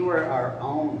 we were our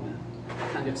own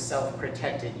kind of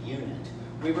self-protected unit.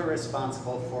 We were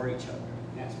responsible for each other.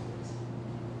 Next, please.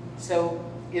 So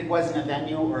it wasn't a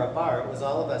venue or a bar, it was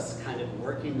all of us kind of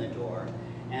working the door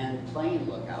and playing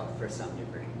lookout for some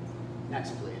degree.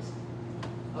 Next, please.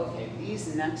 Okay,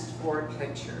 these next 4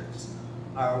 pictures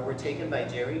were taken by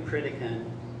Jerry Pritikin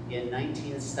in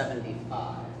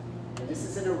 1975. And this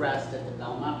is an arrest at the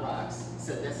Belmont Rocks.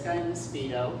 So this guy in the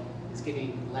Speedo is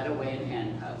getting led away in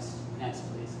handcuffs. Next,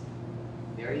 please.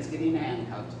 There he's getting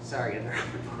handcuffed. Sorry,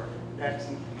 but that's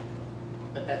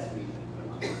me.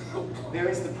 There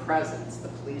is the presence, the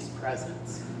police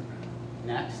presence.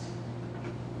 Next.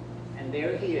 And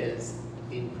there he is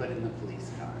being put in the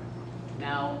police car.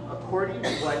 Now, according to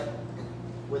what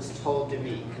was told to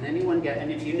me, can anyone get,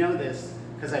 and if you know this,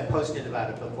 because I posted about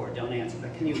it before, don't answer,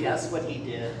 but can you guess what he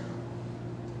did?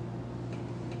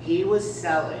 He was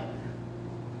selling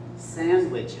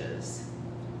sandwiches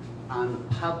on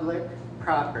public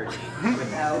property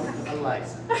without a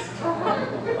license.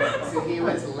 So he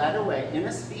was led away in a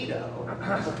Speedo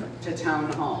to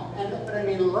town hall. But I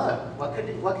mean, look, what could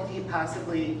he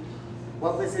possibly,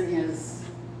 what was in his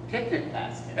picnic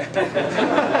basket? to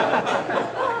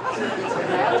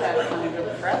have that kind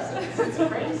of presence, it's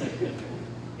crazy.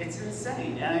 It's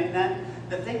insane. And I mean,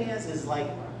 the thing is like,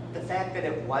 the fact that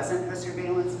it wasn't a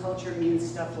surveillance culture means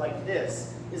stuff like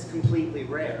this is completely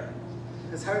rare.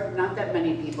 Because not that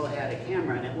many people had a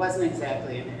camera, and it wasn't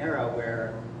exactly an era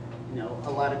where, you know, a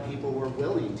lot of people were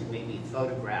willing to maybe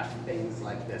photograph things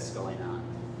like this going on.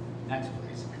 Next,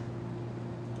 please.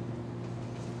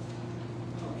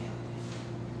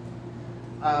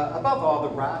 Above all,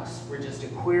 the Rocks were just a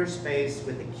queer space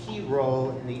with a key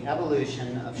role in the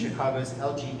evolution of Chicago's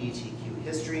LGBTQ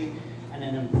history and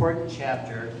an important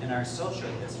chapter in our social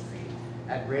history,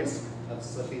 at risk of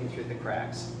slipping through the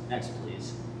cracks. Next,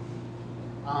 please.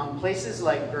 Places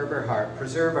like Gerber Hart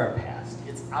preserve our past.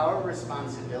 It's our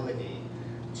responsibility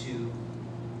to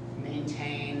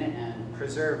maintain and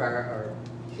preserve our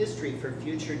history for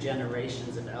future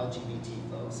generations of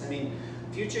LGBT folks. I mean,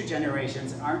 future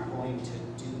generations aren't going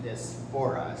to do this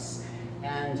for us,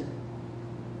 and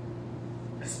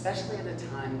especially at a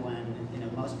time when, you know,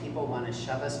 most people want to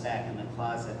shove us back in the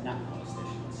closet. Not most, I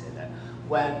shouldn't say that.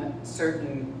 When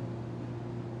certain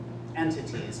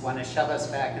entities want to shove us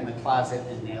back in the closet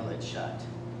and nail it shut.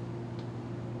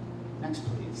 Next,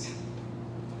 please.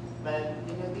 But,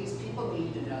 you know, these people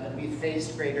need to know that we've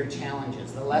faced greater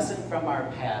challenges. The lesson from our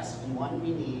past, and one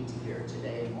we need to hear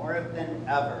today more than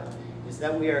ever, is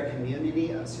that we are a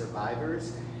community of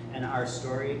survivors, and our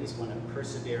story is one of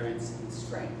perseverance and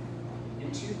strength.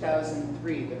 In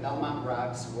 2003, the Belmont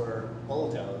Rocks were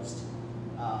bulldozed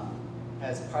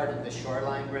as part of the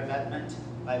shoreline revetment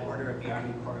by order of the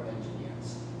Army Corps of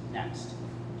Engineers. Next,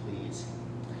 please.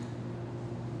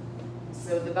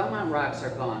 So the Belmont Rocks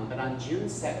are gone, but on June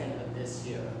 2nd of this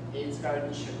year, AIDS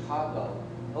Garden Chicago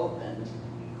opened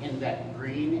in that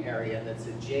green area that's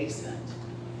adjacent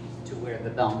to where the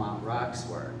Belmont Rocks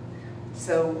were.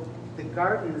 So the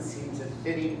garden seems a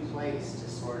fitting place to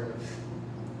sort of,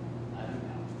 I don't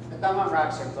know. The Belmont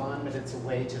Rocks are gone, but it's a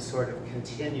way to sort of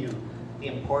continue the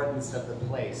importance of the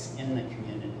place in the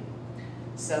community.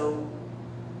 So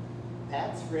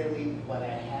that's really what I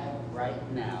have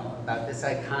right now about this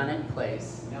iconic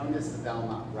place known as the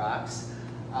Belmont Rocks.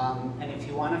 And if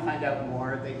you want to find out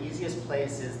more, the easiest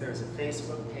place is there's a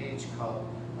Facebook page called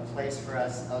A Place for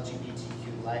Us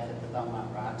LGBTQ Life at the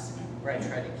Belmont Rocks, where I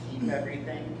try to keep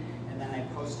everything. And then I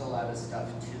post a lot of stuff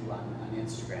too on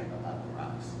Instagram about the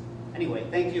rocks. Anyway,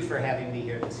 thank you for having me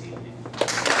here this evening.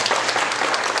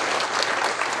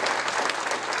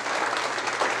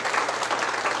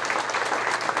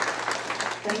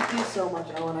 Thank you so much,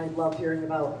 Owen. I love hearing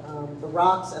about the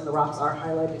rocks, and the rocks are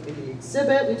highlighted in the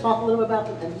exhibit. We talked a little bit about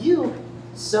them, and you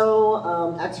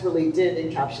so expertly did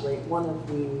encapsulate one of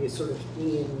the sort of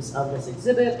themes of this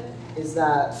exhibit, is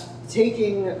that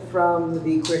taking from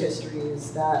the queer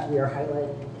histories that we are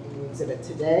highlighting in the exhibit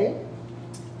today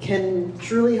can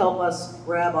truly help us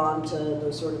grab onto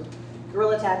those sort of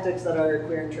guerrilla tactics that our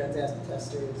queer and trans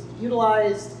ancestors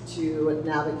utilized to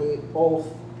navigate both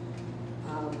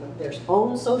their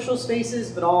own social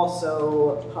spaces, but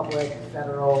also public,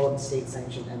 federal, and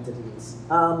state-sanctioned entities.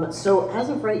 So as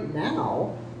of right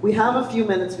now, we have a few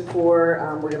minutes before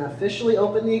we're going to officially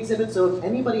open the exhibit. So if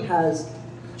anybody has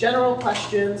general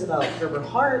questions about Gerber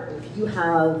Hart, if you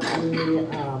have any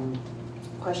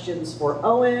questions for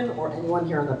Owen or anyone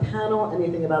here on the panel,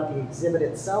 anything about the exhibit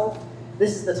itself,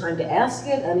 this is the time to ask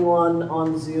it. Anyone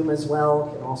on Zoom as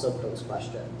well can also pose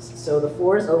questions. So the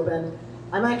floor is open.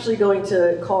 I'm actually going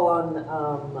to call on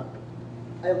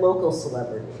a local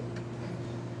celebrity.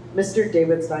 Mr.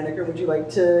 David Steinecker, would you like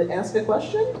to ask a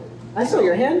question? I saw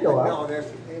your hand go up. No,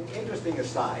 there's an interesting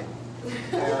aside,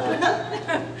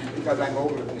 because I'm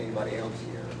older than anybody else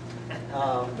here.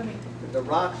 the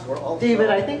rocks were also... David,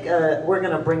 I think we're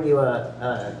going to bring you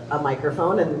a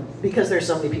microphone, and because there's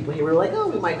so many people here, we're like, oh,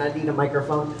 we might not need a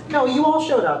microphone. No, you all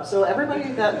showed up, so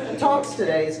everybody that talks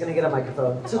today is going to get a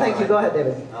microphone. So thank you. Go ahead,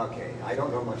 David. Okay, I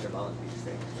don't know much about these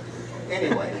things. But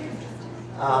anyway,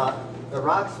 the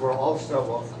rocks were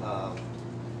also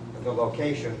the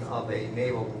location of a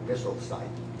naval missile site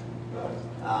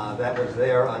that was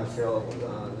there until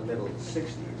the middle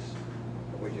 60s,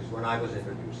 which is when I was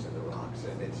introduced to the rocks.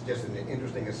 And it's just an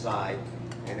interesting aside,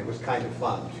 and it was kind of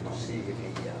fun to see the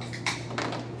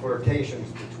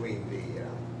flirtations between the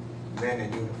men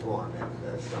in uniform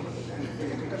and some of the men.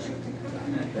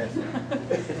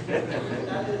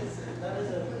 That is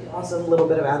an awesome little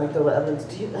bit of anecdotal evidence.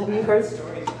 Have you heard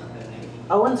stories?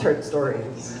 Owen's heard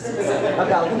stories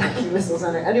about the Nike Missile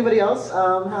Center. Anybody else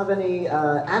have any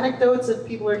anecdotes if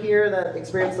people are here that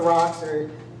experience the rocks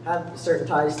or have certain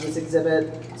ties to this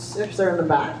exhibit? Sir in the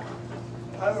back.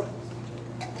 I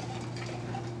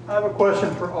have a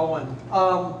question for Owen.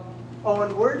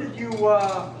 Owen, where did you,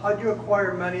 how did you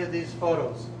acquire many of these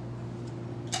photos?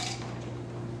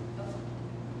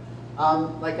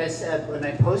 Like I said, when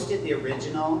I posted the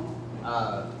original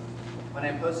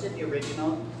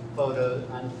photo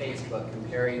on Facebook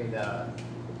comparing the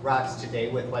rocks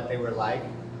today with what they were like,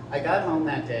 I got home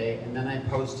that day and then I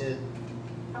posted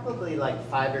probably like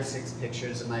 5 or 6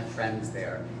 pictures of my friends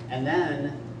there. And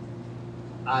then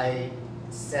I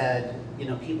said, you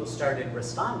know, people started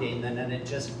responding, and then it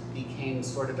just became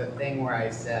sort of a thing where I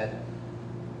said,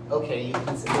 okay, you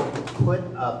can put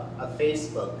up a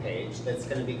Facebook page that's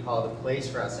going to be called A Place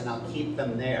for Us, and I'll keep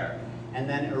them there. And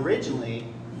then originally,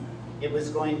 it was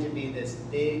going to be this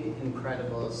big,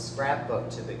 incredible scrapbook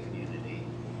to the community.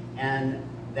 And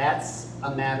that's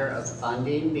a matter of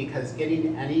funding, because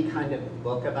getting any kind of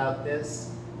book about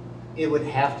this, it would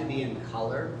have to be in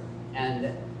color.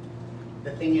 And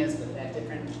the thing is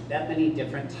that many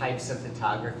different types of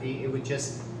photography, it would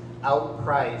just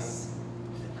outprice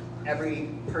every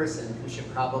person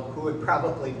who would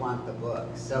probably want the book.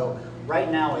 So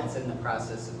right now it's in the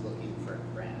process of looking for a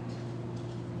grant.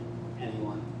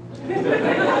 Anyone?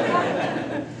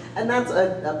 And that's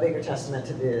a bigger testament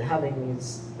to having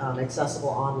these accessible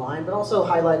online, but also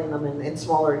highlighting them in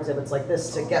smaller exhibits like this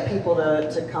to get people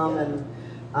to come and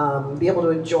be able to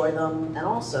enjoy them, and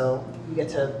also you get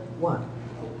to, what? I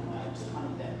just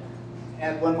wanted to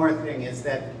add one more thing, is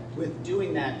that with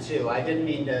doing that too, I didn't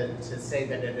mean to say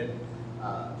that it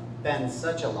had been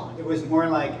such a long, it was more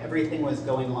like everything was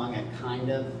going along at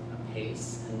kind of a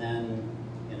pace, and then,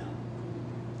 you know,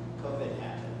 COVID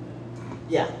happened.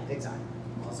 Yeah, exactly.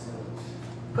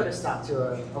 Put a stop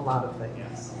to a lot of things.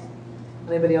 Yes.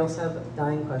 Anybody else have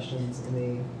dying questions in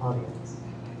the audience?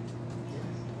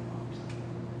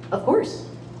 Of course.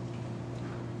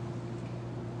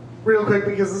 Real quick,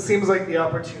 because it seems like the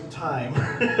opportune time.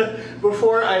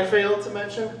 Before I failed to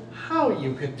mention how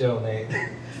you could donate.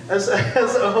 As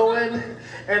Owen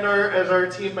and our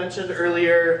team mentioned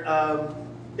earlier,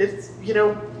 it's, you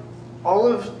know, all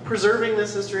of preserving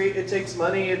this history, it takes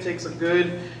money, it takes a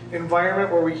good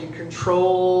environment where we can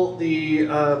control the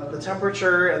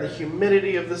temperature and the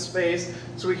humidity of the space,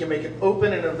 so we can make it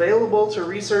open and available to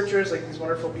researchers like these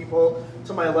wonderful people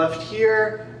to my left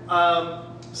here.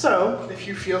 So, if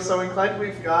you feel so inclined,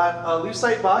 we've got a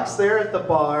lucite box there at the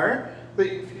bar. That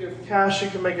if you have cash, you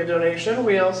can make a donation.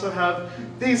 We also have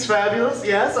these fabulous,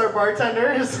 yes, our bartender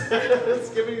is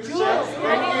giving us a chance.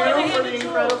 Thank you for the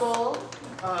incredible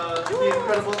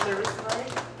service tonight.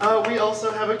 We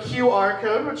also have a QR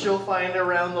code, which you'll find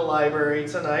around the library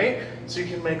tonight, so you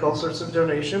can make all sorts of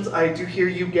donations. I do hear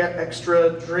you get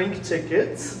extra drink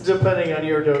tickets, depending on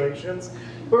your donations.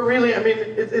 But really, I mean,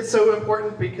 it's so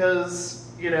important because,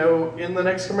 you know, in the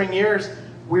next coming years,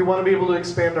 we want to be able to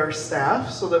expand our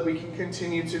staff so that we can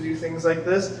continue to do things like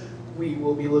this. We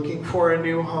will be looking for a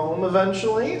new home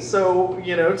eventually, so,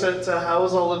 you know, to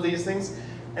house all of these things.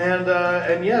 And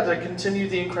yeah, to continue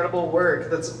the incredible work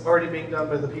that's already being done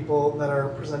by the people that are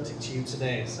presenting to you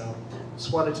today. So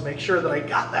just wanted to make sure that I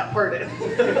got that part in.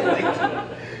 Thank you.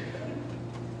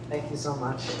 Thank you so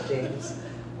much, James.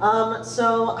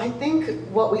 So I think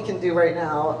what we can do right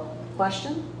now,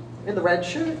 question in the red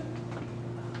shirt?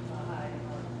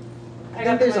 I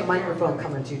think there's a microphone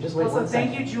coming to you. Just wait also, one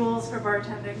second. thank you, Jules, for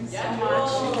bartending so Yeah, much.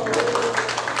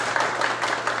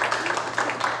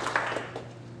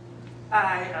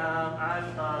 Hi,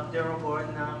 I'm Daryl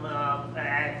Gordon. I'm an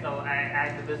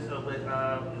activist with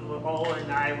Owen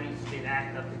and I. We used to be an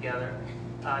act up together.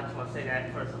 I just want to say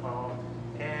that first of all.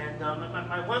 And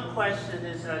my one question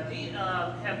is, do you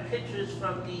have pictures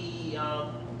from the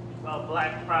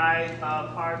Black Pride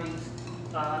parties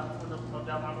from the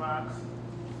Belmont Rocks?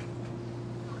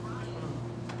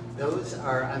 those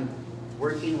are, I'm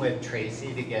working with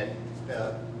Tracy to get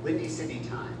the Windy City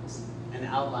Times and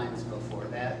Outlines before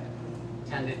that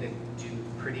tended to do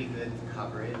pretty good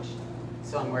coverage.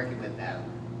 So I'm working with them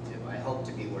too. I hope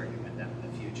to be working with them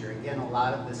in the future. Again, a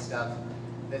lot of the stuff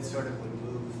that sort of would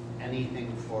move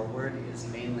anything forward is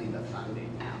mainly the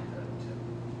funding now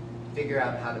to figure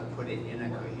out how to put it in a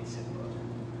cohesive book.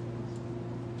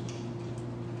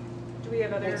 Do we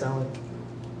have Thanks, Owen.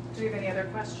 Do we have any other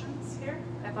questions here?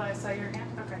 I thought I saw your hand.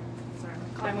 Okay, sorry.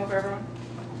 Climb over everyone.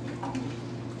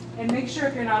 And make sure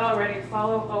if you're not already,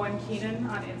 follow Owen Keehnen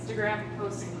on Instagram. He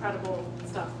posts incredible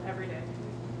stuff every day.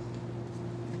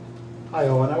 Hi,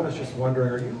 Owen. I was just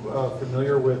wondering, are you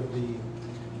familiar with the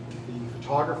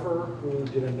photographer who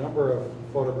did a number of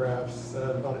photographs?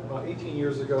 About 18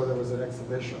 years ago, there was an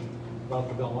exhibition about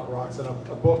the Belmont Rocks, and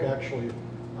a book actually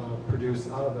produced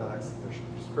out of that exhibition.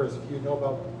 Just curious if you know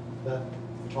about that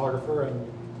photographer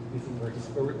and anything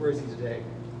where is he today?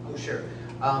 Oh, sure.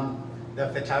 The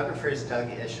photographer is Doug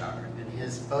Ishar, and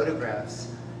his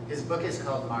photographs, his book is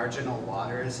called Marginal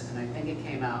Waters, and I think it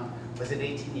came out, was it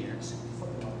 18 years?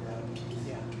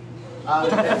 Yeah.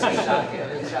 That's a shot, yeah,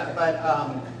 that's a shot. But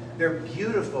they're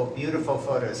beautiful, beautiful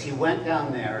photos. He went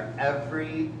down there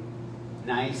every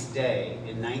nice day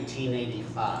in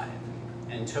 1985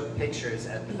 and took pictures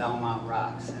at the Belmont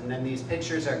Rocks. And then these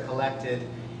pictures are collected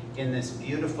in this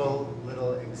beautiful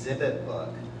little exhibit book.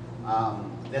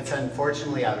 That's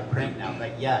unfortunately out of print now,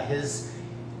 but yeah, his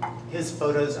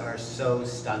photos are so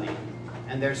stunning,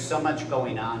 and there's so much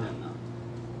going on in them.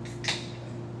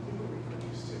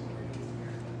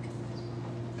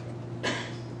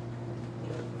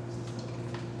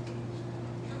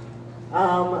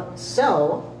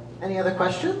 So, any other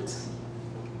questions?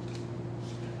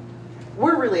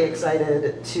 We're really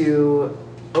excited to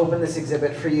open this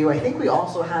exhibit for you. I think we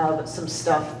also have some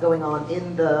stuff going on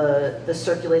in the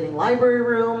circulating library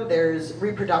room. There's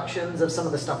reproductions of some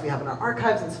of the stuff we have in our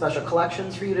archives and special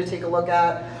collections for you to take a look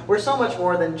at. We're so much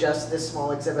more than just this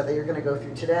small exhibit that you're going to go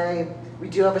through today. We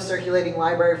do have a circulating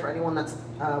library for anyone that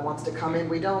wants to come in.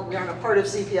 We aren't a part of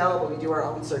CPL, but we do our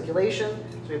own circulation.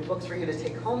 So we have books for you to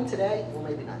take home today. Well,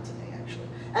 maybe not today, actually.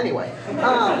 Anyway.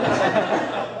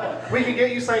 We can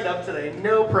get you signed up today,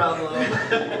 no problem.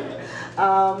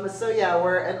 So yeah,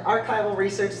 we're an archival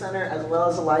research center as well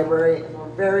as a library, and we're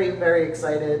very, very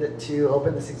excited to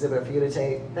open this exhibit for you to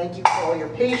take. Thank you for all your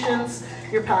patience,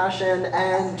 your passion,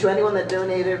 and to anyone that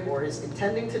donated or is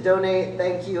intending to donate,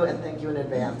 thank you, and thank you in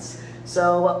advance.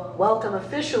 So welcome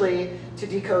officially to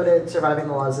Decoded, Surviving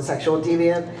the Laws of Sexual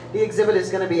Deviant. The exhibit is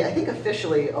going to be, I think,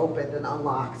 officially opened and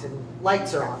unlocked, and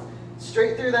lights are on.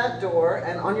 Straight through that door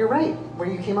and on your right, where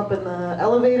you came up in the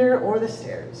elevator or the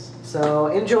stairs. So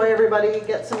enjoy, everybody.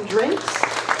 Get some drinks.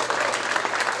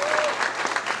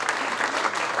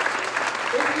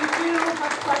 If you do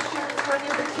have questions for any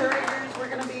of the curators, we're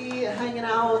going to be hanging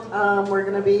out. We're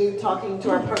going to be talking to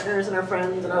our partners and our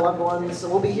friends and our loved ones. So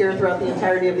we'll be here throughout the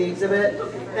entirety of the exhibit.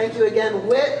 Thank you again,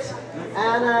 Whit,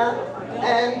 Anna,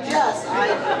 and Jess.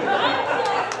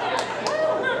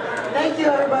 Thank you,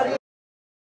 everybody.